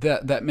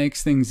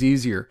things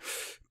easier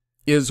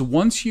is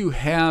once you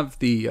have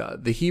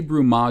the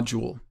Hebrew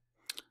module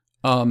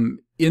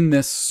in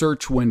this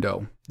search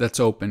window that's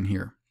open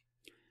here,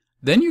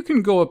 then you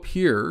can go up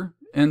here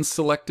and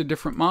select a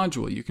different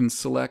module. You can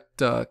select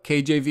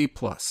KJV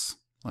Plus,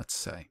 let's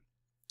say.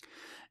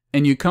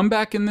 And you come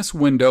back in this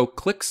window,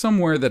 click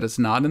somewhere that is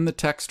not in the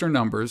text or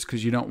numbers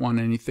because you don't want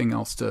anything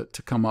else to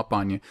come up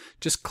on you.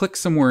 Just click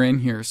somewhere in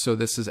here so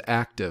this is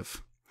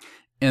active.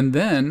 And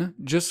then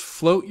just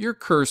float your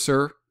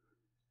cursor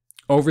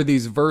over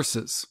these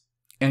verses.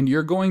 And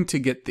you're going to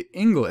get the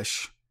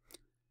English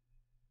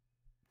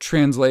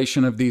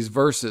translation of these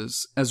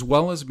verses, as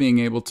well as being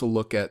able to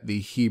look at the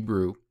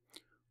Hebrew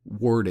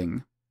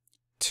wording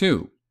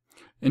too.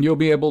 And you'll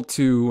be able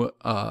to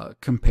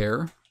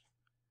compare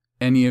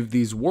any of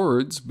these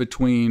words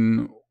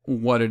between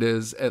what it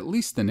is, at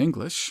least in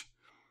English,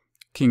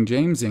 King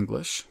James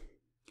English,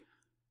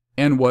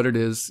 and what it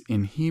is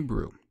in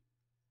Hebrew.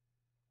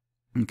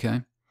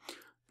 Okay,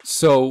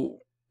 so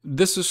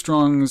this is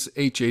Strong's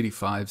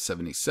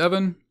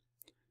H8577,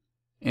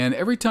 and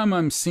every time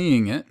I'm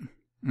seeing it,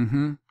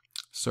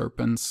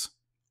 serpents,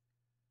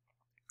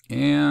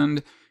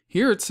 and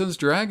here it says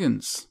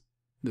dragons.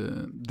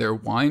 Their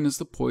wine is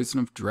the poison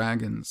of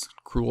dragons,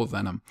 cruel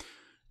venom.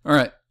 All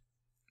right.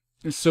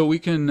 So we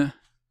can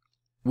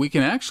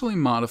actually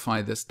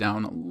modify this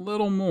down a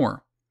little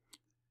more.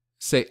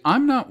 Say,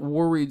 I'm not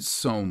worried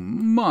so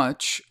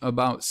much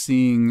about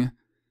seeing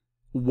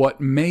what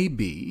may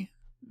be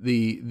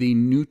the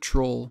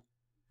neutral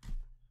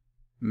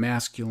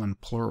masculine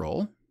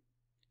plural.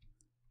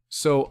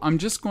 So I'm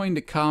just going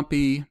to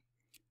copy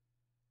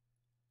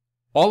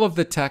all of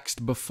the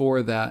text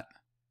before that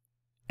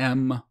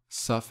M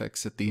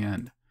suffix at the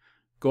end.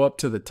 Go up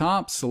to the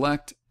top,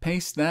 select,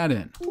 paste that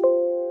in.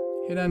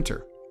 Hit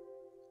enter.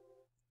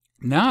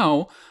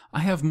 Now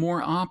I have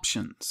more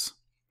options.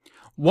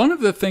 One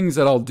of the things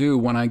that I'll do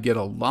when I get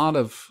a lot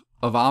of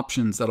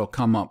options that'll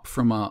come up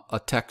from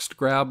a text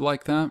grab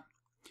like that,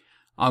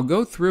 I'll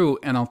go through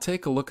and I'll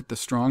take a look at the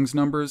Strong's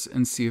numbers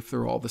and see if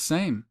they're all the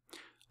same.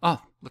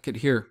 Ah, look at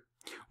here.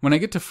 When I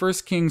get to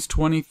 1 Kings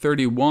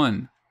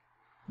 20:31,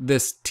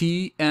 this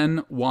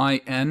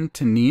T-N-Y-N,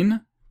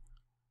 Tanin,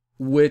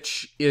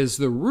 which is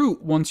the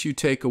root once you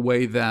take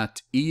away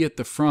that E at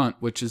the front,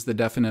 which is the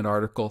definite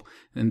article,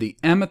 and the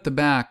M at the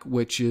back,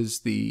 which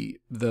is the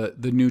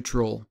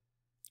neutral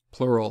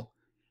plural.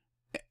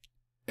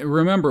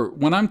 Remember,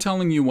 when I'm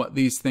telling you what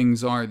these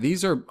things are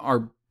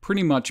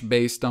pretty much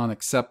based on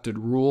accepted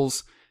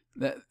rules.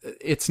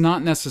 It's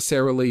not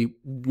necessarily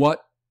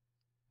what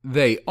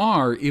they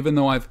are, even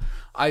though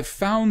I've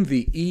found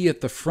the E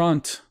at the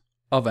front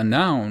of a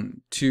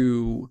noun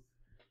to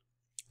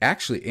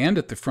actually, and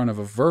at the front of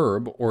a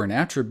verb or an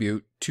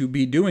attribute, to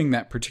be doing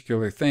that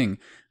particular thing,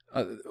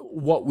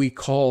 what we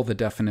call the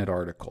definite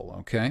article,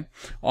 okay?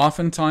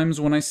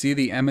 Oftentimes when I see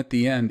the M at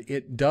the end,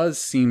 it does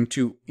seem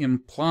to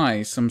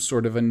imply some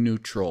sort of a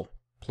neutral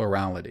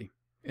plurality.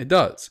 It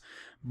does.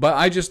 But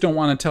I just don't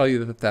want to tell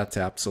you that that's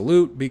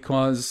absolute,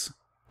 because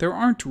there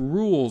aren't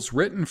rules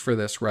written for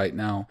this right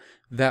now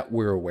that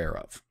we're aware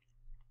of.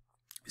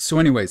 So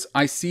anyways,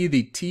 I see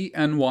the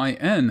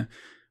T-N-Y-N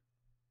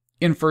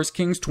in 1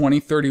 Kings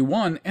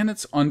 20:31, and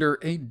it's under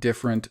a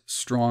different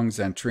Strong's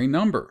entry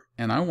number.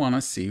 And I want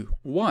to see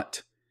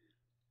what.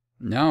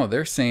 Now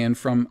they're saying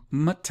from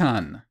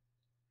matan.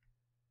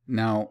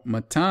 Now,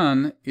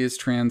 matan is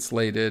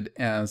translated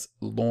as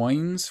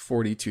loins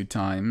 42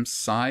 times,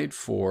 side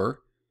 4,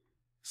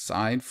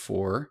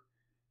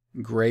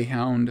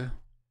 greyhound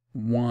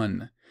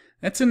 1.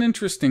 That's an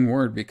interesting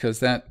word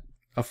because a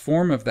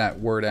form of that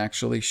word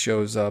actually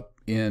shows up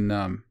in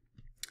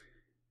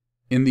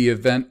the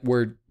event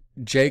where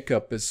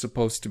Jacob is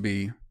supposed to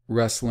be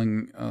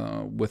wrestling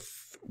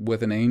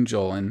with an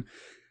angel, and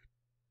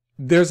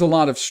there's a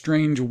lot of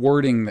strange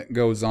wording that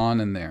goes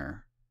on in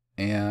there.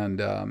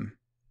 And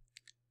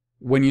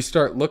when you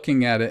start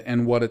looking at it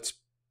and what its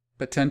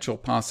potential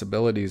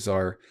possibilities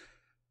are,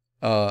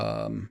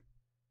 I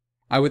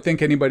would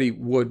think anybody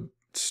would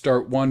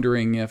start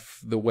wondering if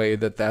the way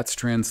that that's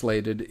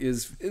translated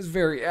is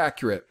very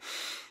accurate.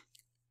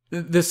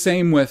 The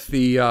same with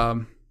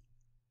the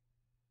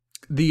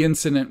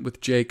incident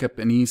with Jacob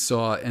and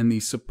Esau and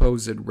the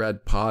supposed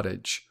red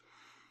pottage.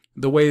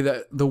 The way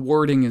that the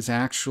wording is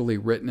actually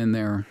written in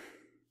there,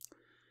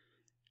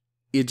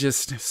 it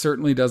just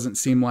certainly doesn't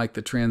seem like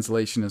the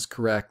translation is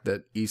correct,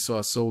 that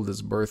Esau sold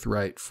his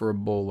birthright for a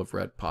bowl of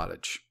red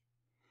pottage,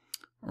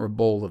 or a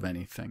bowl of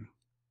anything.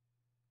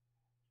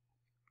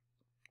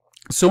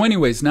 So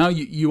anyways, now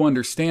you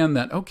understand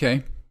that,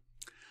 okay,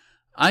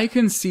 I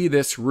can see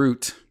this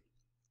root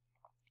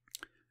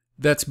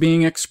that's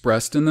being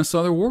expressed in this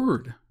other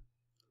word.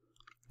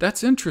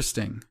 That's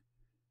interesting.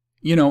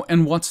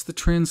 And what's the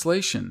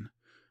translation?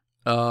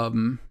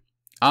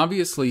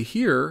 Obviously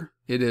here,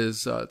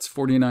 it's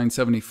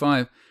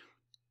 4975.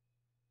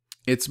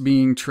 It's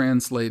being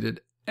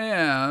translated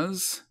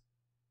as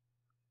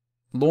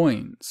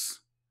loins.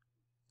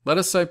 Let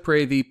us, I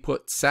pray thee,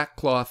 put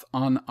sackcloth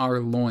on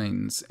our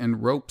loins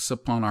and ropes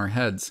upon our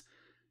heads.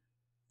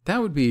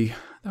 That would be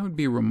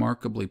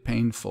remarkably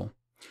painful.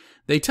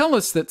 They tell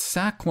us that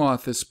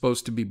sackcloth is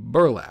supposed to be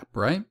burlap,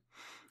 right?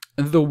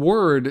 The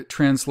word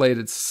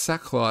translated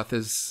sackcloth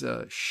is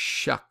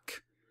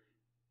shuck.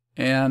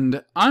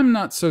 And I'm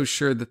not so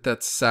sure that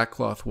that's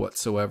sackcloth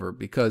whatsoever,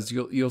 because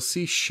you'll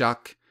see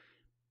shuck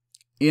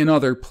in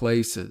other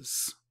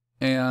places.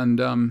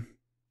 And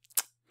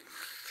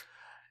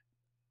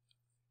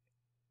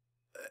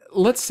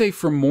let's say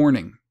for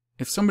mourning.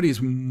 If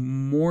somebody's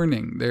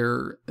mourning,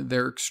 they're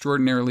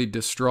extraordinarily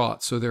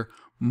distraught, so they're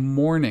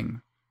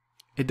mourning.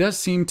 It does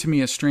seem to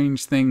me a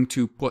strange thing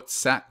to put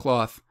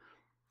sackcloth,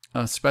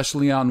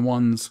 especially on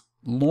one's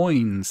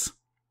loins,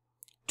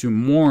 to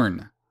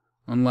mourn.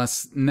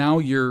 Unless now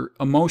you're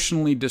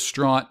emotionally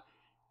distraught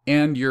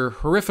and you're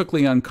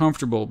horrifically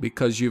uncomfortable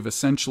because you've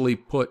essentially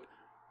put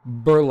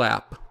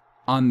burlap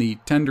on the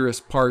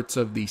tenderest parts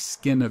of the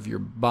skin of your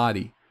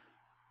body.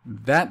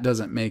 That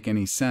doesn't make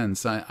any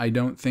sense. I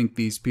don't think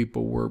these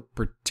people were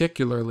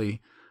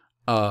particularly,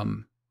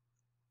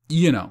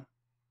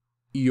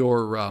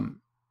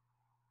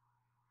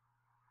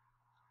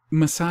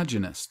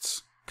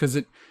 misogynists, because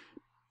it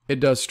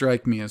does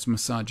strike me as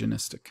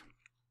misogynistic.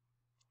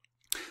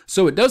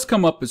 So it does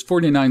come up as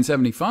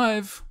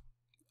 4975,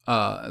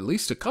 at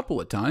least a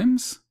couple of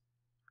times.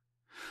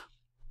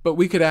 But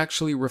we could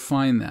actually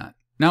refine that.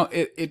 Now,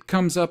 it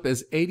comes up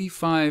as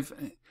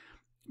 85.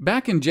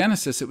 Back in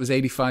Genesis, it was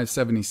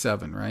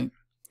 8577, right?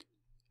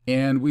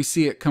 And we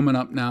see it coming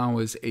up now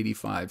as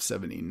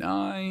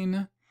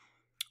 8579,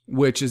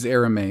 which is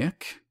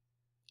Aramaic.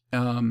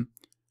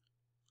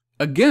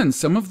 Again,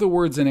 some of the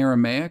words in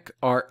Aramaic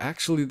are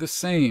actually the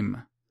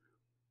same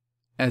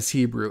as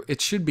Hebrew.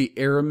 It should be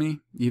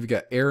Arami. You've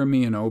got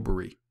Arami and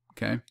OBRY,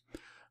 okay?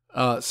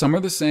 Some are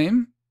the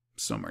same,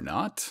 some are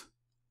not.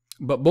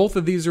 But both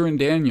of these are in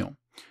Daniel.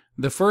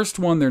 The first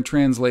one they're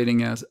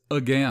translating as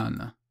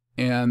again,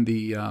 and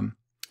the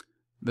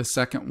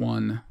second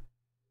one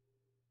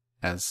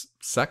as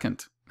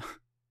second.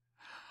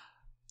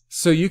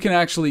 So you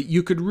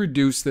could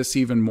reduce this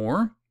even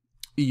more.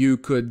 You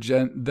could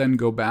then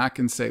go back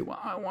and say, well,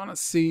 I want to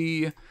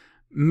see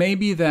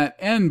maybe that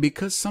N,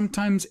 because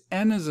sometimes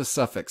N is a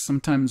suffix.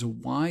 Sometimes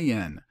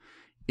YN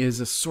is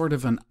a sort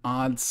of an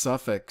odd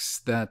suffix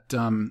that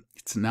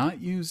it's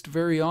not used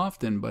very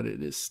often, but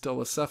it is still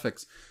a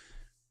suffix.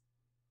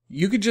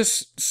 You could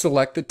just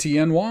select the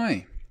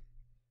TNY.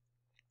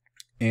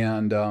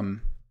 And,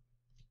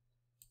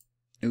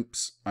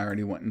 oops, I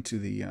already went into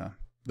the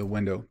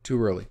window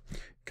too early.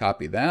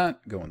 Copy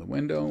that, go in the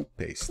window,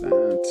 paste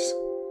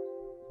that.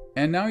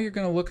 And now you're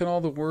going to look at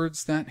all the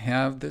words that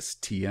have this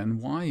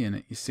TNY in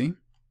it, you see?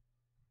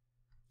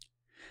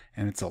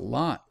 And it's a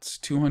lot. It's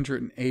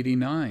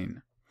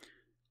 289.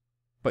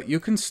 But you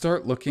can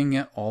start looking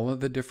at all of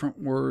the different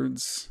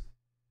words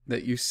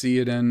that you see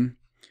it in,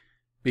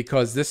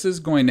 because this is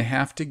going to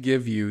have to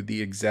give you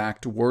the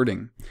exact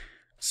wording.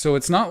 So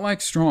it's not like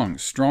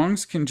Strong's.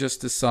 Strong's can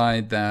just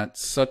decide that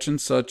such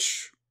and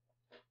such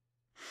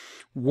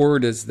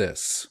word is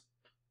this.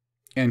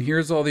 And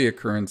here's all the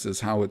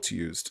occurrences, how it's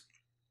used.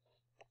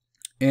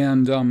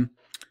 And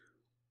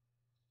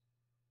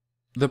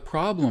the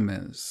problem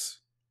is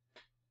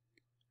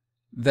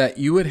that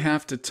you would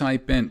have to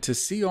type in to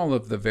see all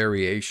of the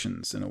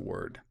variations in a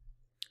word.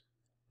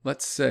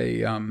 Let's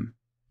say, and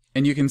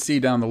you can see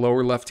down the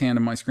lower left hand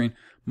of my screen,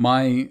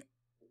 my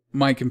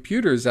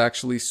computer is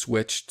actually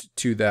switched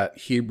to that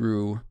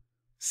Hebrew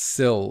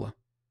Sil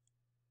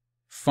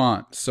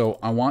font. So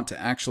I want to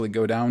actually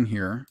go down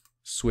here,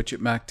 switch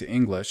it back to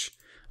English.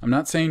 I'm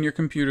not saying your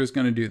computer is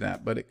going to do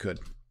that, but it could.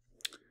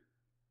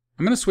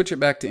 I'm going to switch it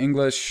back to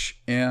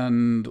English,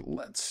 and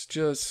let's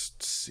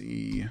just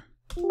see.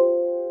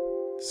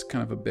 It's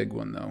kind of a big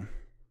one, though.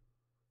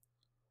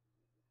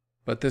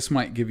 But this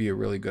might give you a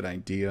really good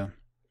idea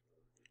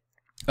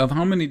of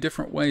how many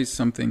different ways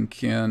something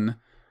can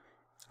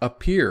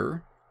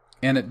appear,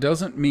 and it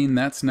doesn't mean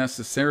that's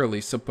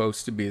necessarily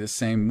supposed to be the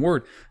same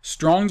word.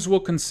 Strong's will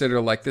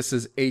consider like this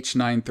is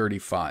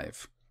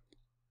H935.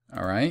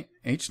 All right?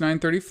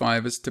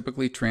 H935 is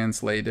typically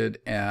translated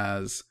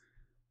as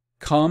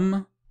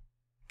come,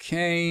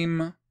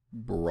 came,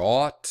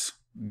 brought,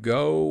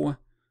 go,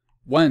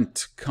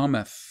 went,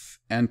 cometh,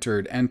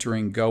 entered,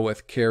 entering,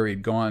 goeth,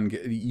 carried, gone.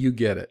 You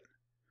get it.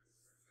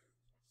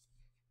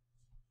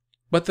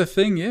 But the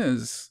thing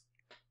is,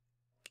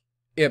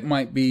 it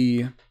might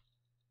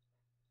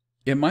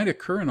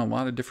occur in a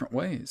lot of different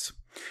ways.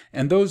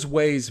 And those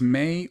ways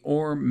may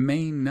or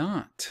may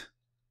not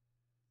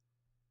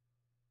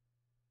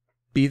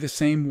be the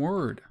same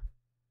word.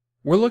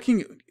 We're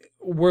looking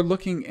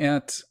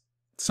at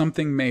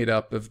something made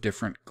up of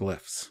different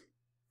glyphs.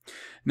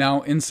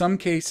 Now, in some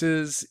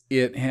cases,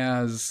 it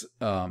has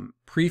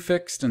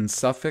prefixed and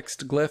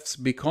suffixed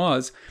glyphs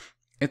because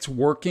it's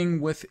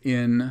working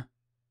within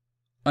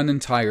an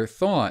entire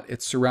thought.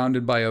 It's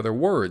surrounded by other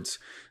words.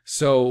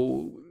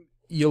 So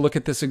you look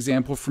at this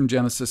example from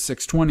Genesis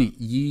 6:20,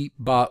 Yi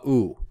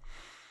Ba'u.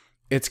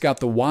 It's got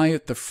the Y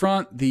at the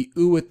front, the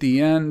U at the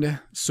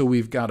end, so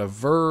we've got a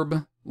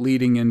verb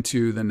leading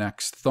into the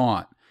next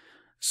thought.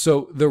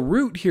 So the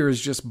root here is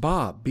just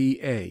ba,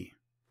 B-A,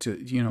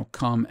 to,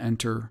 come,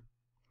 enter.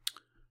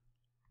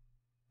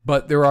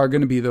 But there are going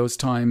to be those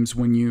times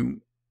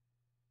when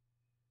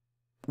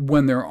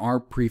there are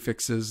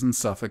prefixes and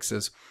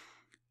suffixes.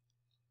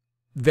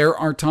 There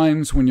are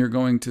times when you're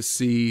going to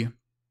see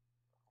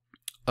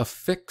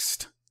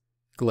affixed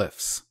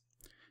glyphs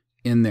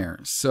in there.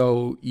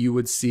 So you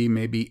would see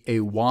maybe a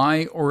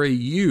Y or a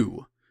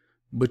U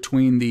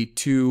between the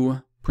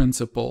two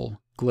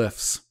principal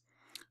glyphs,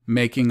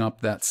 making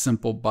up that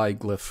simple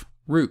biglyph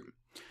root.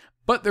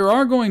 But there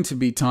are going to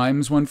be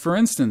times when, for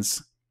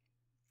instance,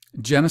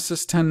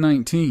 Genesis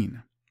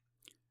 10:19,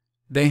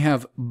 they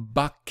have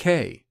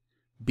Bake,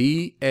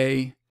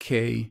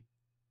 B-A-K-E.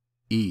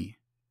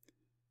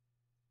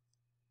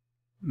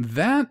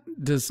 That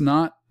does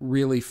not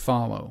really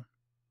follow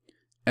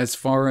as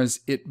far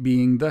as it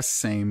being the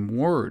same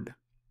word.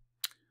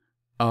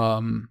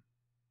 And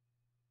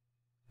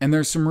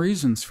there's some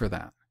reasons for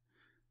that.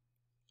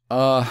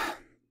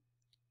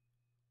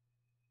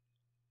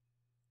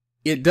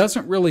 It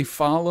doesn't really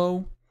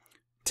follow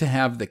to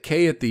have the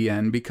K at the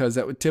end because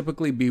that would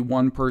typically be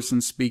one person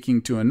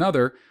speaking to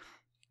another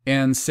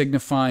and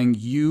signifying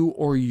you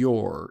or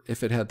your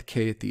if it had the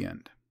K at the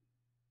end.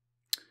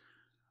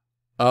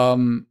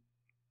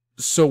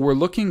 So we're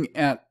looking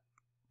at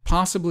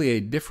possibly a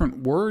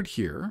different word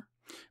here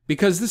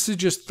because this is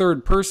just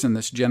third person,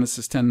 this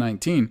Genesis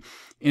 10:19.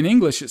 In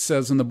English, it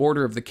says, "And the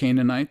border of the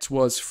Canaanites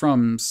was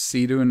from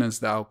Sidon as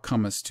thou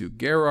comest to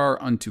Gerar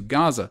unto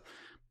Gaza."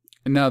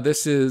 Now,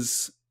 this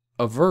is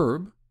a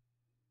verb,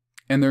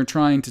 and they're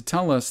trying to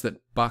tell us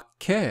that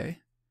Bake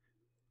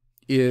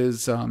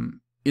is,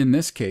 in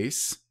this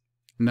case,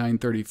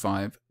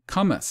 935,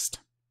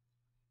 comest.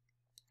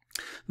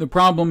 The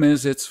problem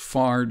is it's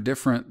far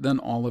different than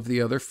all of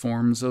the other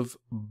forms of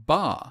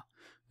ba,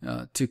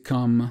 to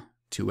come,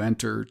 to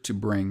enter, to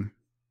bring.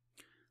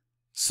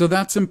 So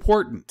that's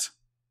important.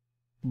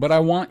 But I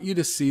want you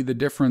to see the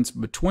difference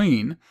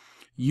between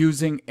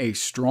using a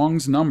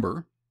Strong's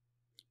number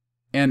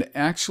and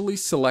actually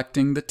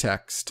selecting the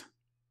text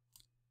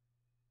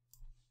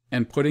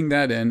and putting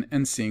that in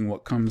and seeing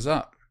what comes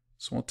up.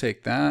 So we'll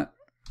take that.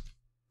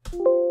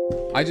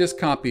 I just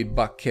copied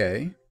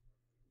Bake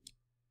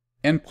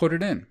and put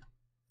it in.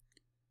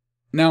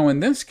 Now in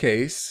this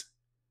case,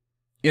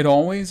 it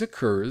always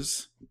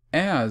occurs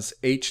as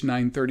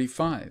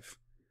H935.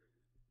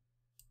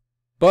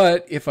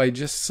 But if I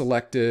just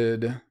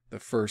selected the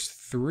first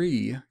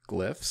three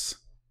glyphs,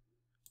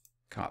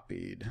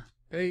 copied,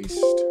 paste,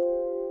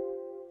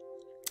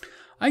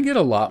 I get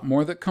a lot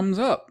more that comes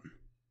up.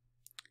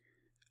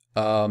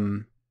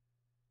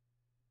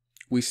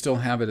 We still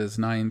have it as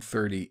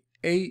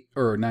 938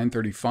 or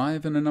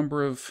 935 in a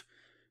number of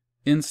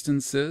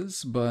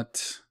instances,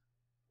 but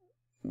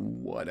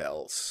what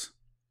else?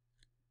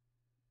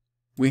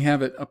 We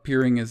have it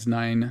appearing as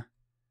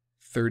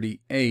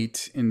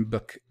 938 in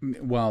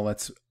well,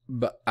 it's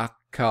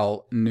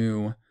Ba'akal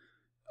nu,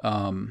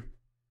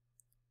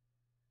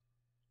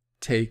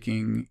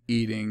 taking,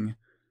 eating.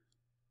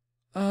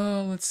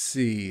 Let's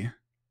see.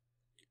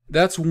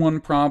 That's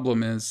one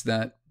problem, is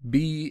that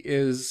B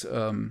is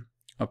a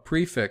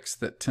prefix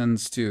that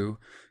tends to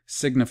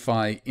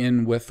signify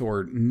in, with,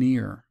 or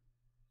near.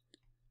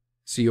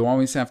 So you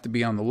always have to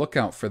be on the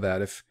lookout for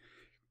that.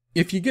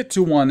 If you get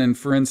to one and,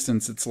 for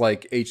instance, it's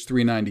like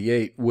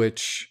H398,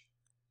 which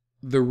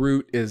the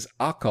root is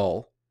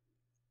akal,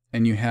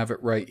 and you have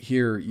it right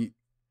here,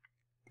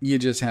 you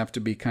just have to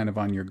be kind of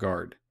on your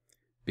guard.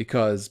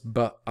 Because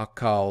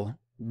akal,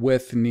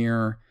 with,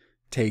 near,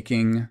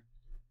 taking,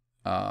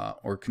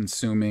 or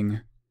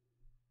consuming.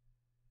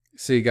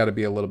 So you got to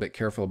be a little bit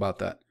careful about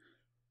that.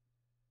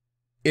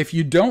 If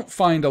you don't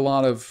find a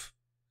lot of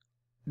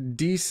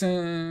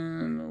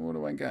decent, what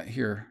do I got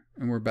here?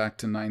 And we're back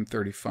to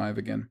 935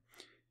 again.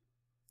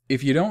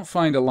 If you don't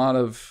find a lot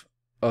of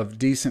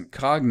decent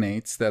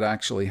cognates that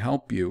actually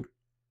help you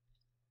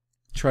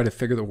try to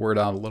figure the word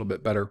out a little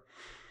bit better,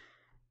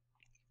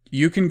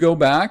 you can go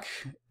back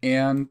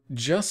and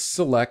just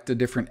select a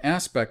different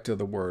aspect of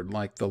the word,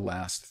 like the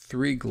last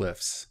three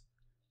glyphs.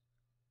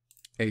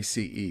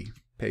 ACE.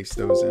 Paste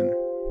those in.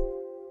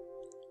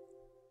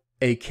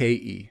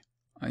 AKE.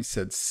 I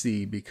said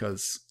C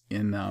because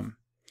in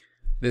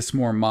this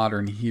more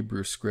modern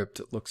Hebrew script,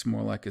 it looks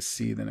more like a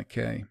C than a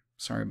K.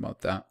 Sorry about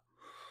that.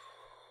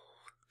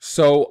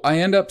 So I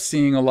end up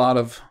seeing a lot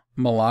of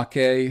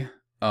Malake,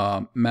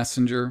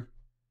 messenger.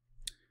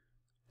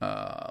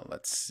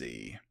 Let's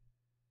see.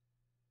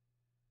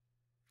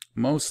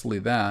 Mostly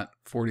that,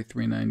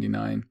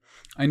 $43.99.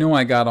 I know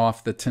I got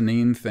off the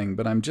Tanin thing,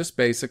 but I'm just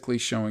basically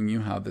showing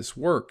you how this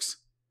works.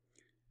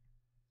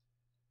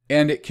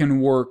 And it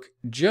can work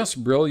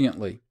just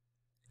brilliantly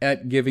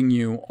at giving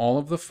you all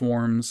of the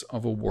forms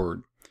of a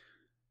word.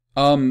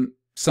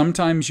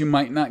 Sometimes you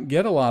might not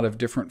get a lot of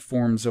different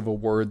forms of a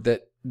word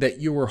that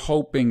you were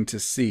hoping to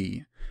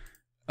see.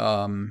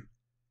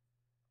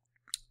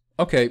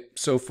 Okay,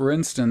 so for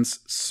instance,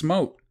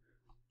 smote.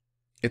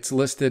 It's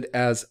listed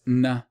as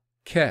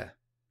na-ke,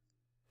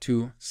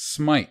 to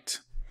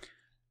smite.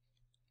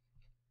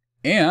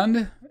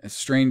 And,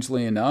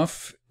 strangely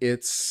enough,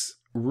 its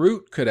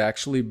root could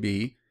actually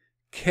be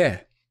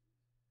ke.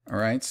 All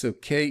right, so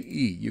ke.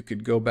 You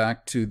could go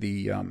back to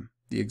the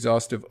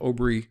exhaustive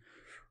OBRY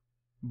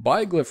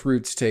biglyph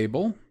roots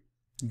table,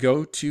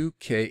 go to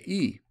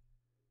ke.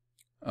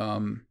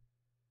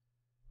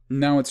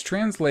 Now it's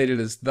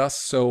translated as thus,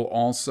 so,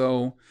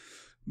 also,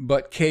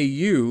 but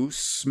ku,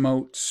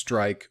 smote,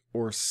 strike,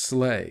 or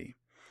slay.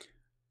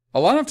 A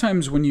lot of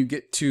times when you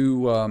get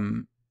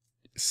to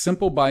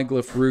simple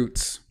biglyph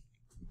roots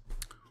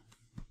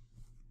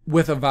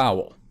with a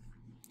vowel,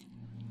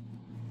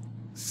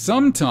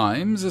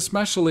 sometimes,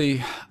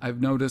 especially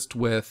I've noticed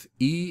with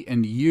E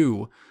and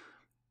U,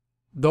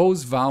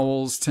 those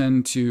vowels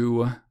tend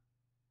to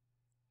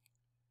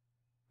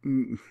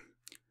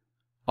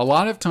a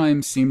lot of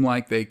times seem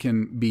like they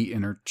can be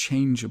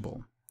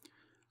interchangeable.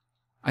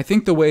 I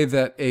think the way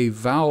that a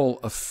vowel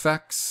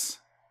affects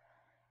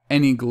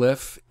any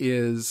glyph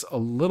is a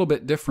little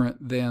bit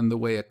different than the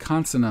way a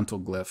consonantal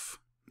glyph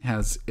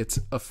has its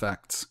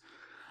effects.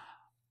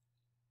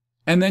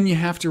 And then you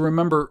have to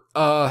remember,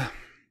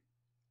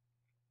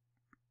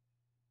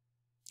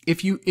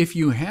 if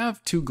you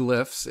have two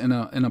glyphs in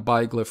a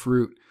biglyph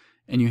root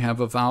and you have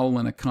a vowel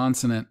and a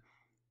consonant,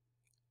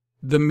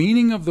 the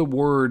meaning of the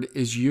word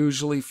is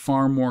usually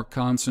far more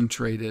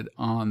concentrated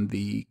on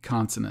the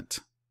consonant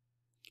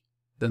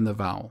than the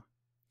vowel,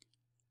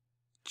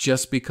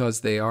 just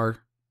because they are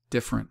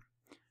different.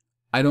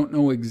 I don't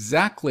know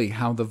exactly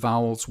how the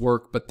vowels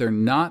work, but they're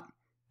not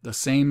the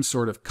same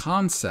sort of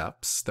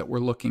concepts that we're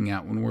looking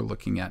at when we're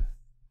looking at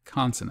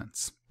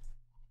consonants.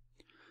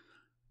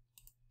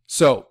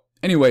 So,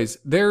 anyways,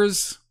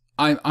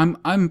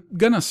 I'm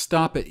gonna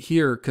stop it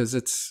here because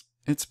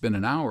it's been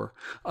an hour.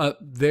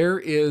 There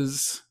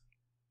is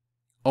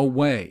a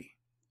way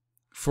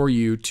for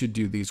you to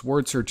do these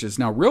word searches.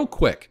 Now, real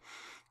quick,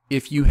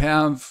 if you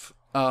have,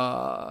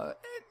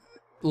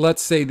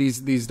 let's say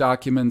these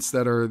documents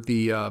that are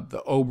the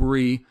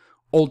OBRY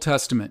Old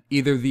Testament,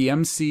 either the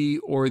MC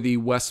or the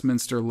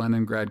Westminster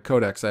Leningrad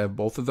Codex. I have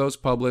both of those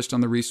published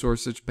on the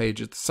resources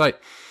page at the site.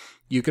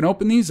 You can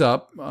open these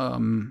up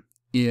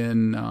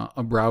in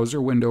a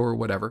browser window or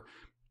whatever.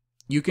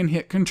 You can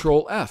hit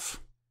Control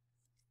F.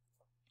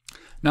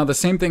 Now, the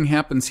same thing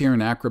happens here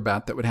in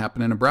Acrobat that would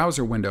happen in a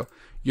browser window.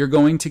 You're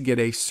going to get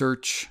a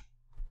search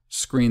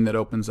screen that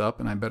opens up,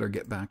 and I better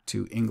get back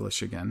to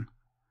English again.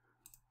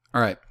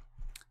 All right.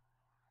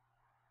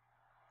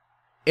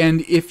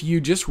 And if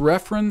you just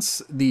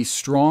reference the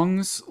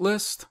Strong's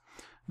list,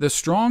 the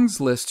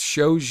Strong's list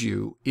shows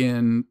you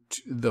in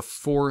the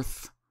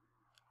fourth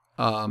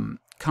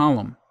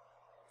column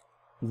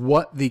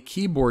what the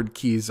keyboard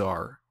keys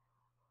are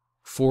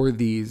for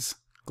these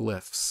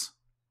glyphs.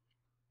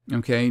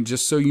 Okay,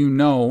 just so you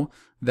know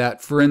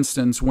that, for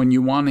instance, when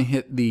you want to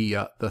hit the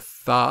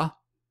tha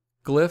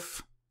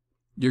glyph,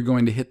 you're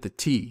going to hit the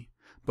T.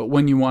 But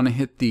when you want to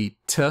hit the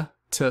ta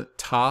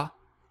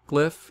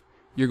glyph,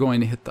 you're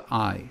going to hit the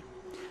I.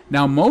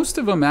 Now, most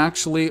of them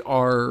actually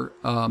are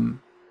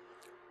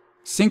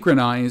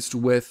synchronized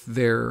with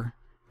their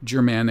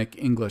Germanic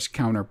English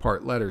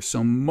counterpart letters.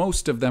 So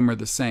most of them are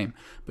the same.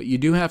 But you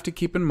do have to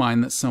keep in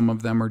mind that some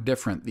of them are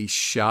different. The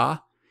sha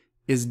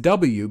is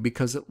W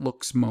because it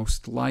looks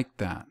most like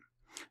that.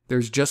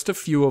 There's just a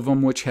few of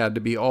them which had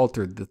to be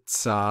altered. The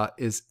tsa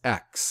is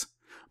X.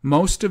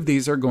 Most of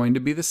these are going to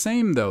be the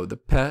same though. The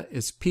pe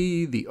is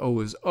P, the O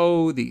is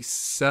O, the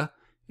s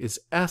is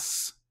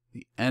S,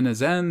 the N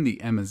is N, the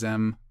M is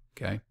M.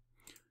 Okay.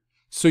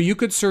 So you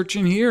could search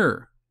in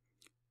here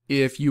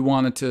if you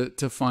wanted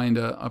to find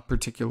a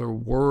particular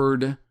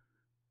word.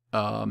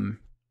 We'll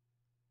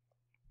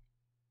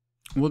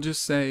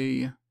just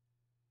say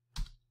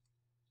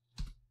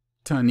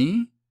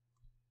Tani.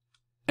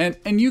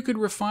 And you could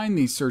refine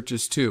these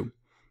searches too.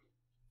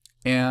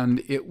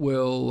 And it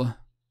will,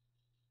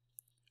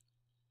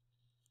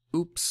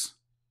 oops,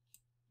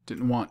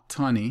 didn't want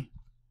Tani.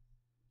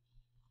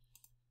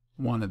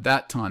 Wanted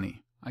that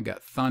Tani. I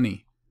got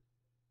Thunny.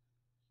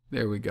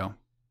 There we go.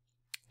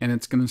 And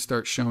it's going to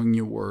start showing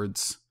you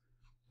words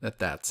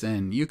that's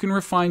in. You can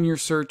refine your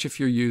search if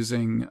you're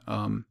using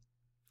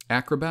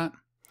Acrobat.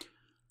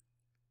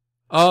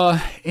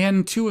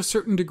 And to a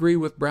certain degree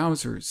with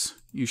browsers,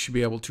 you should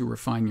be able to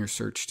refine your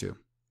search too.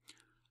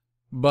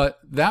 But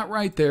that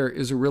right there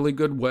is a really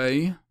good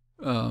way,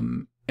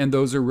 and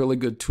those are really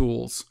good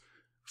tools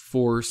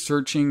for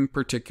searching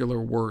particular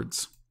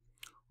words.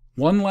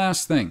 One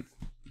last thing,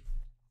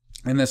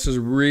 and this is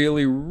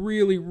really,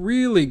 really,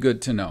 really good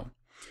to know.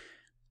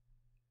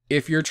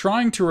 If you're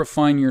trying to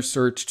refine your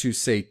search to,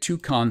 say, 2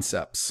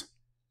 concepts,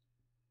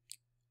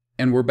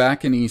 and we're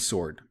back in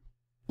eSword,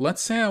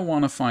 let's say I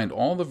want to find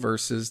all the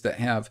verses that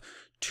have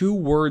 2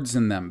 words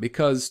in them,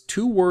 because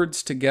 2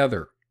 words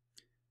together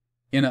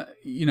in a,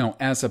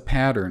 as a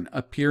pattern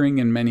appearing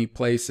in many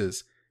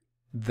places,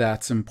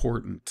 that's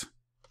important.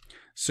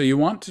 So you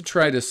want to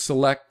try to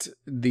select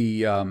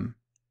the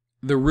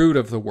root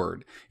of the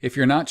word. If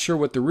you're not sure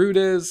what the root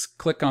is,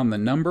 click on the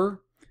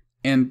number,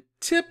 and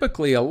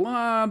typically a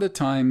lot of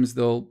times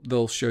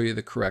they'll show you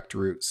the correct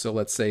root. So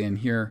let's say in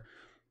here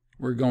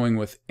we're going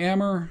with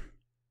Ammer.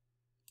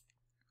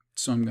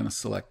 So I'm going to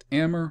select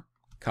Ammer,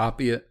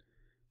 copy it,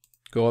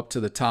 go up to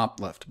the top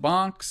left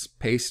box,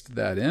 paste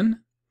that in.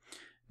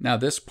 Now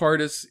this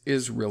part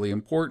is really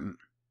important.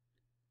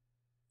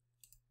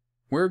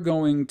 We're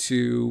going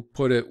to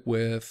put it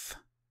with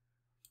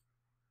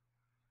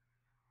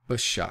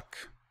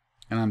Bashuk.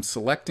 And I'm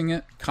selecting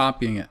it,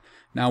 copying it.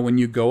 Now when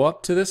you go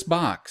up to this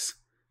box,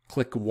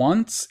 click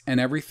once and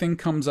everything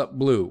comes up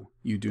blue.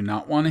 You do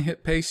not want to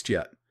hit paste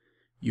yet.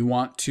 You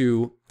want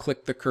to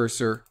click the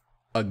cursor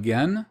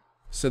again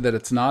so that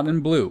it's not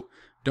in blue.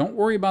 Don't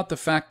worry about the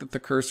fact that the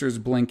cursor is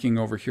blinking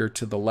over here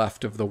to the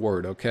left of the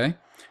word, okay?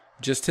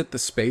 Just hit the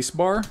space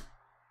bar.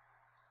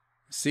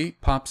 See,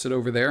 pops it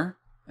over there.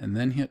 And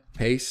then hit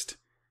paste.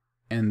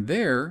 And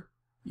there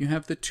you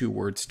have the 2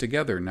 words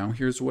together. Now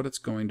here's what it's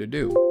going to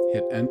do.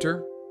 Hit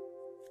enter.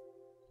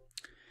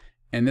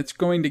 And it's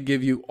going to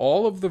give you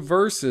all of the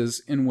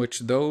verses in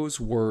which those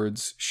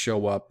words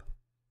show up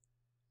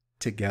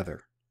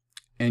together.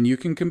 And you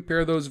can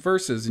compare those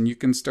verses and you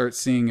can start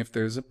seeing if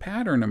there's a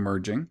pattern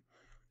emerging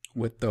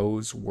with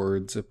those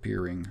words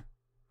appearing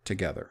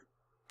together.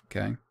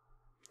 Okay?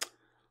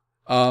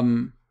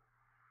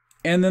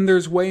 And then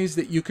there's ways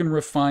that you can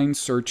refine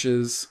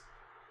searches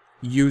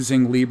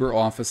using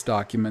LibreOffice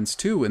documents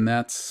too, and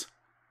that's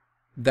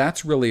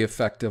really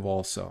effective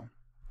also.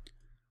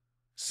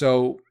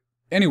 So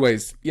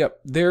anyways, yep,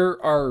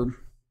 there are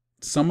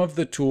some of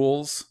the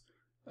tools,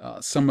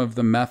 some of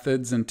the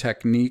methods and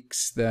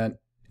techniques that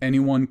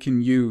anyone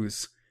can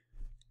use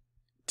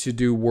to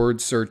do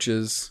word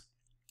searches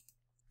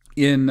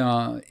in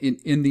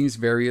these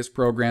various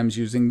programs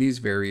using these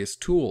various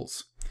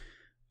tools.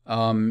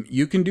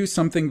 You can do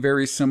something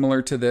very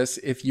similar to this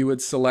if you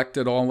had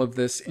selected all of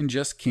this in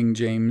just King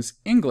James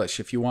English.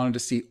 If you wanted to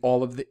see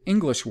all of the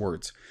English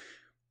words,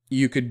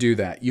 you could do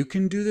that. You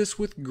can do this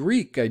with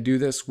Greek. I do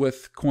this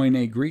with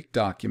Koine Greek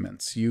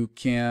documents. You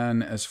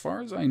can, as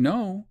far as I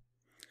know,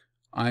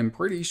 I'm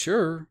pretty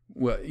sure,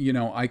 well,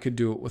 I could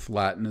do it with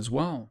Latin as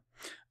well.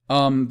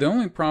 The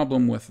only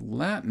problem with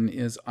Latin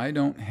is I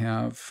don't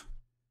have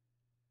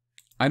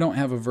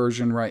a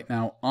version right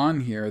now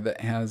on here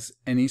that has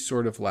any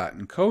sort of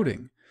Latin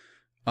coding,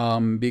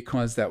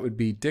 because that would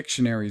be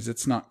dictionaries.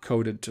 It's not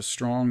coded to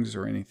Strong's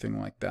or anything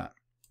like that.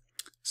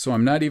 So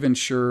I'm not even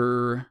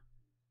sure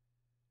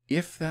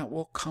if that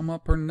will come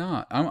up or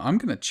not. I'm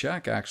going to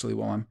check actually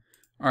while I'm...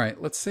 All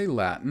right, let's say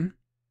Latin.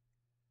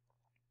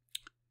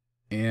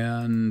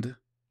 And...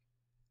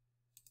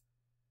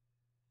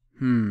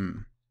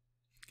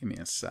 give me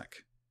a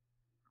sec.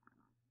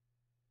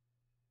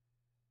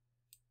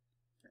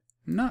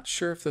 Not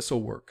sure if this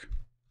will work,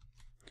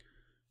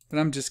 but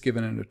I'm just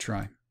giving it a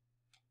try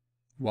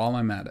while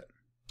I'm at it.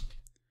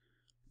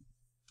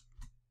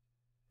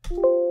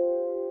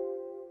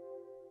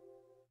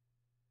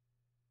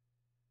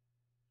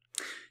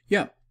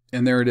 Yeah,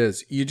 and there it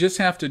is. You just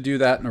have to do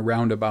that in a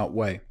roundabout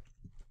way.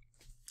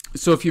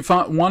 So if you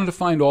wanted to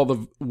find all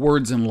the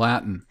words in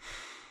Latin,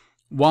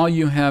 while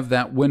you have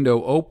that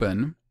window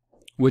open,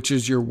 which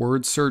is your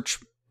word search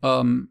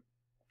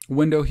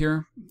window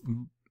here,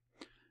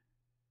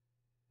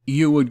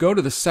 you would go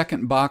to the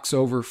second box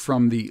over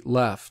from the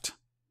left,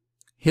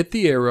 hit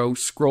the arrow,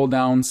 scroll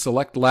down,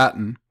 select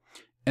Latin,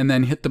 and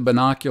then hit the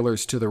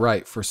binoculars to the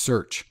right for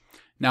search.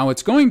 Now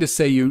it's going to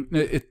say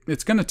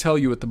it's going to tell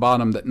you at the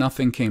bottom that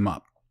nothing came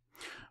up.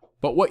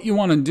 But what you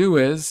want to do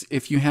is,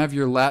 if you have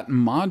your Latin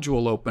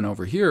module open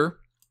over here,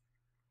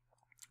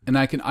 and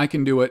I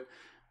can do it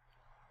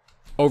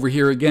over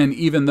here again,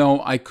 even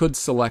though I could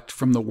select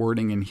from the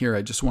wording in here.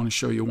 I just want to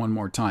show you one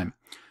more time.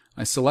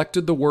 I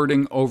selected the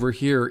wording over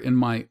here in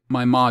my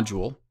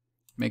module.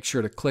 Make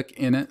sure to click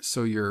in it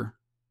so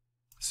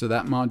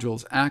that module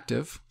is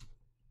active.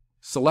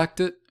 Select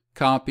it,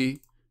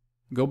 copy,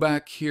 go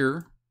back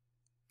here,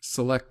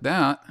 select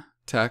that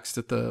text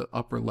at the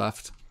upper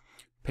left,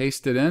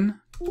 paste it in,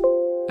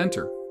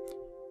 enter.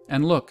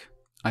 And look,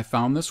 I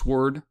found this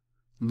word,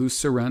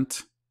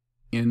 lucerent,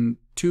 in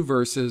 2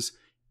 verses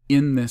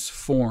in this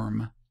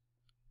form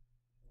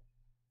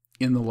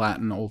in the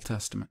Latin Old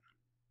Testament.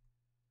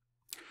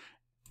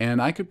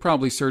 And I could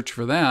probably search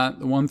for that.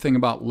 The one thing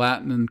about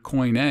Latin and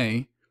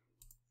Koine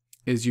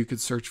is you could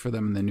search for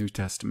them in the New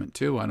Testament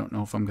too. I don't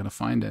know if I'm going to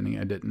find any.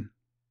 I didn't.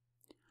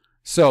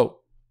 So,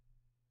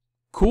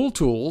 cool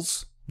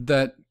tools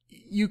that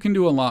you can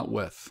do a lot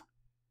with.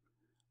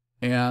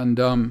 And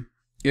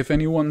if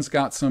anyone's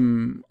got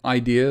some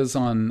ideas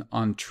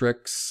on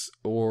tricks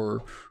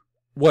or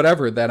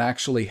whatever that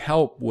actually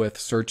help with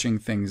searching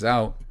things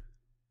out,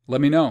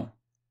 let me know.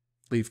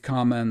 Leave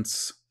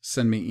comments,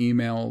 send me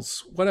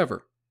emails,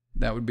 whatever.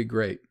 That would be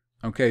great.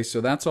 Okay,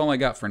 so that's all I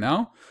got for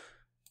now.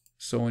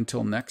 So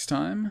until next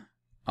time,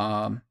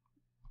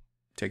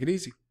 take it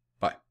easy.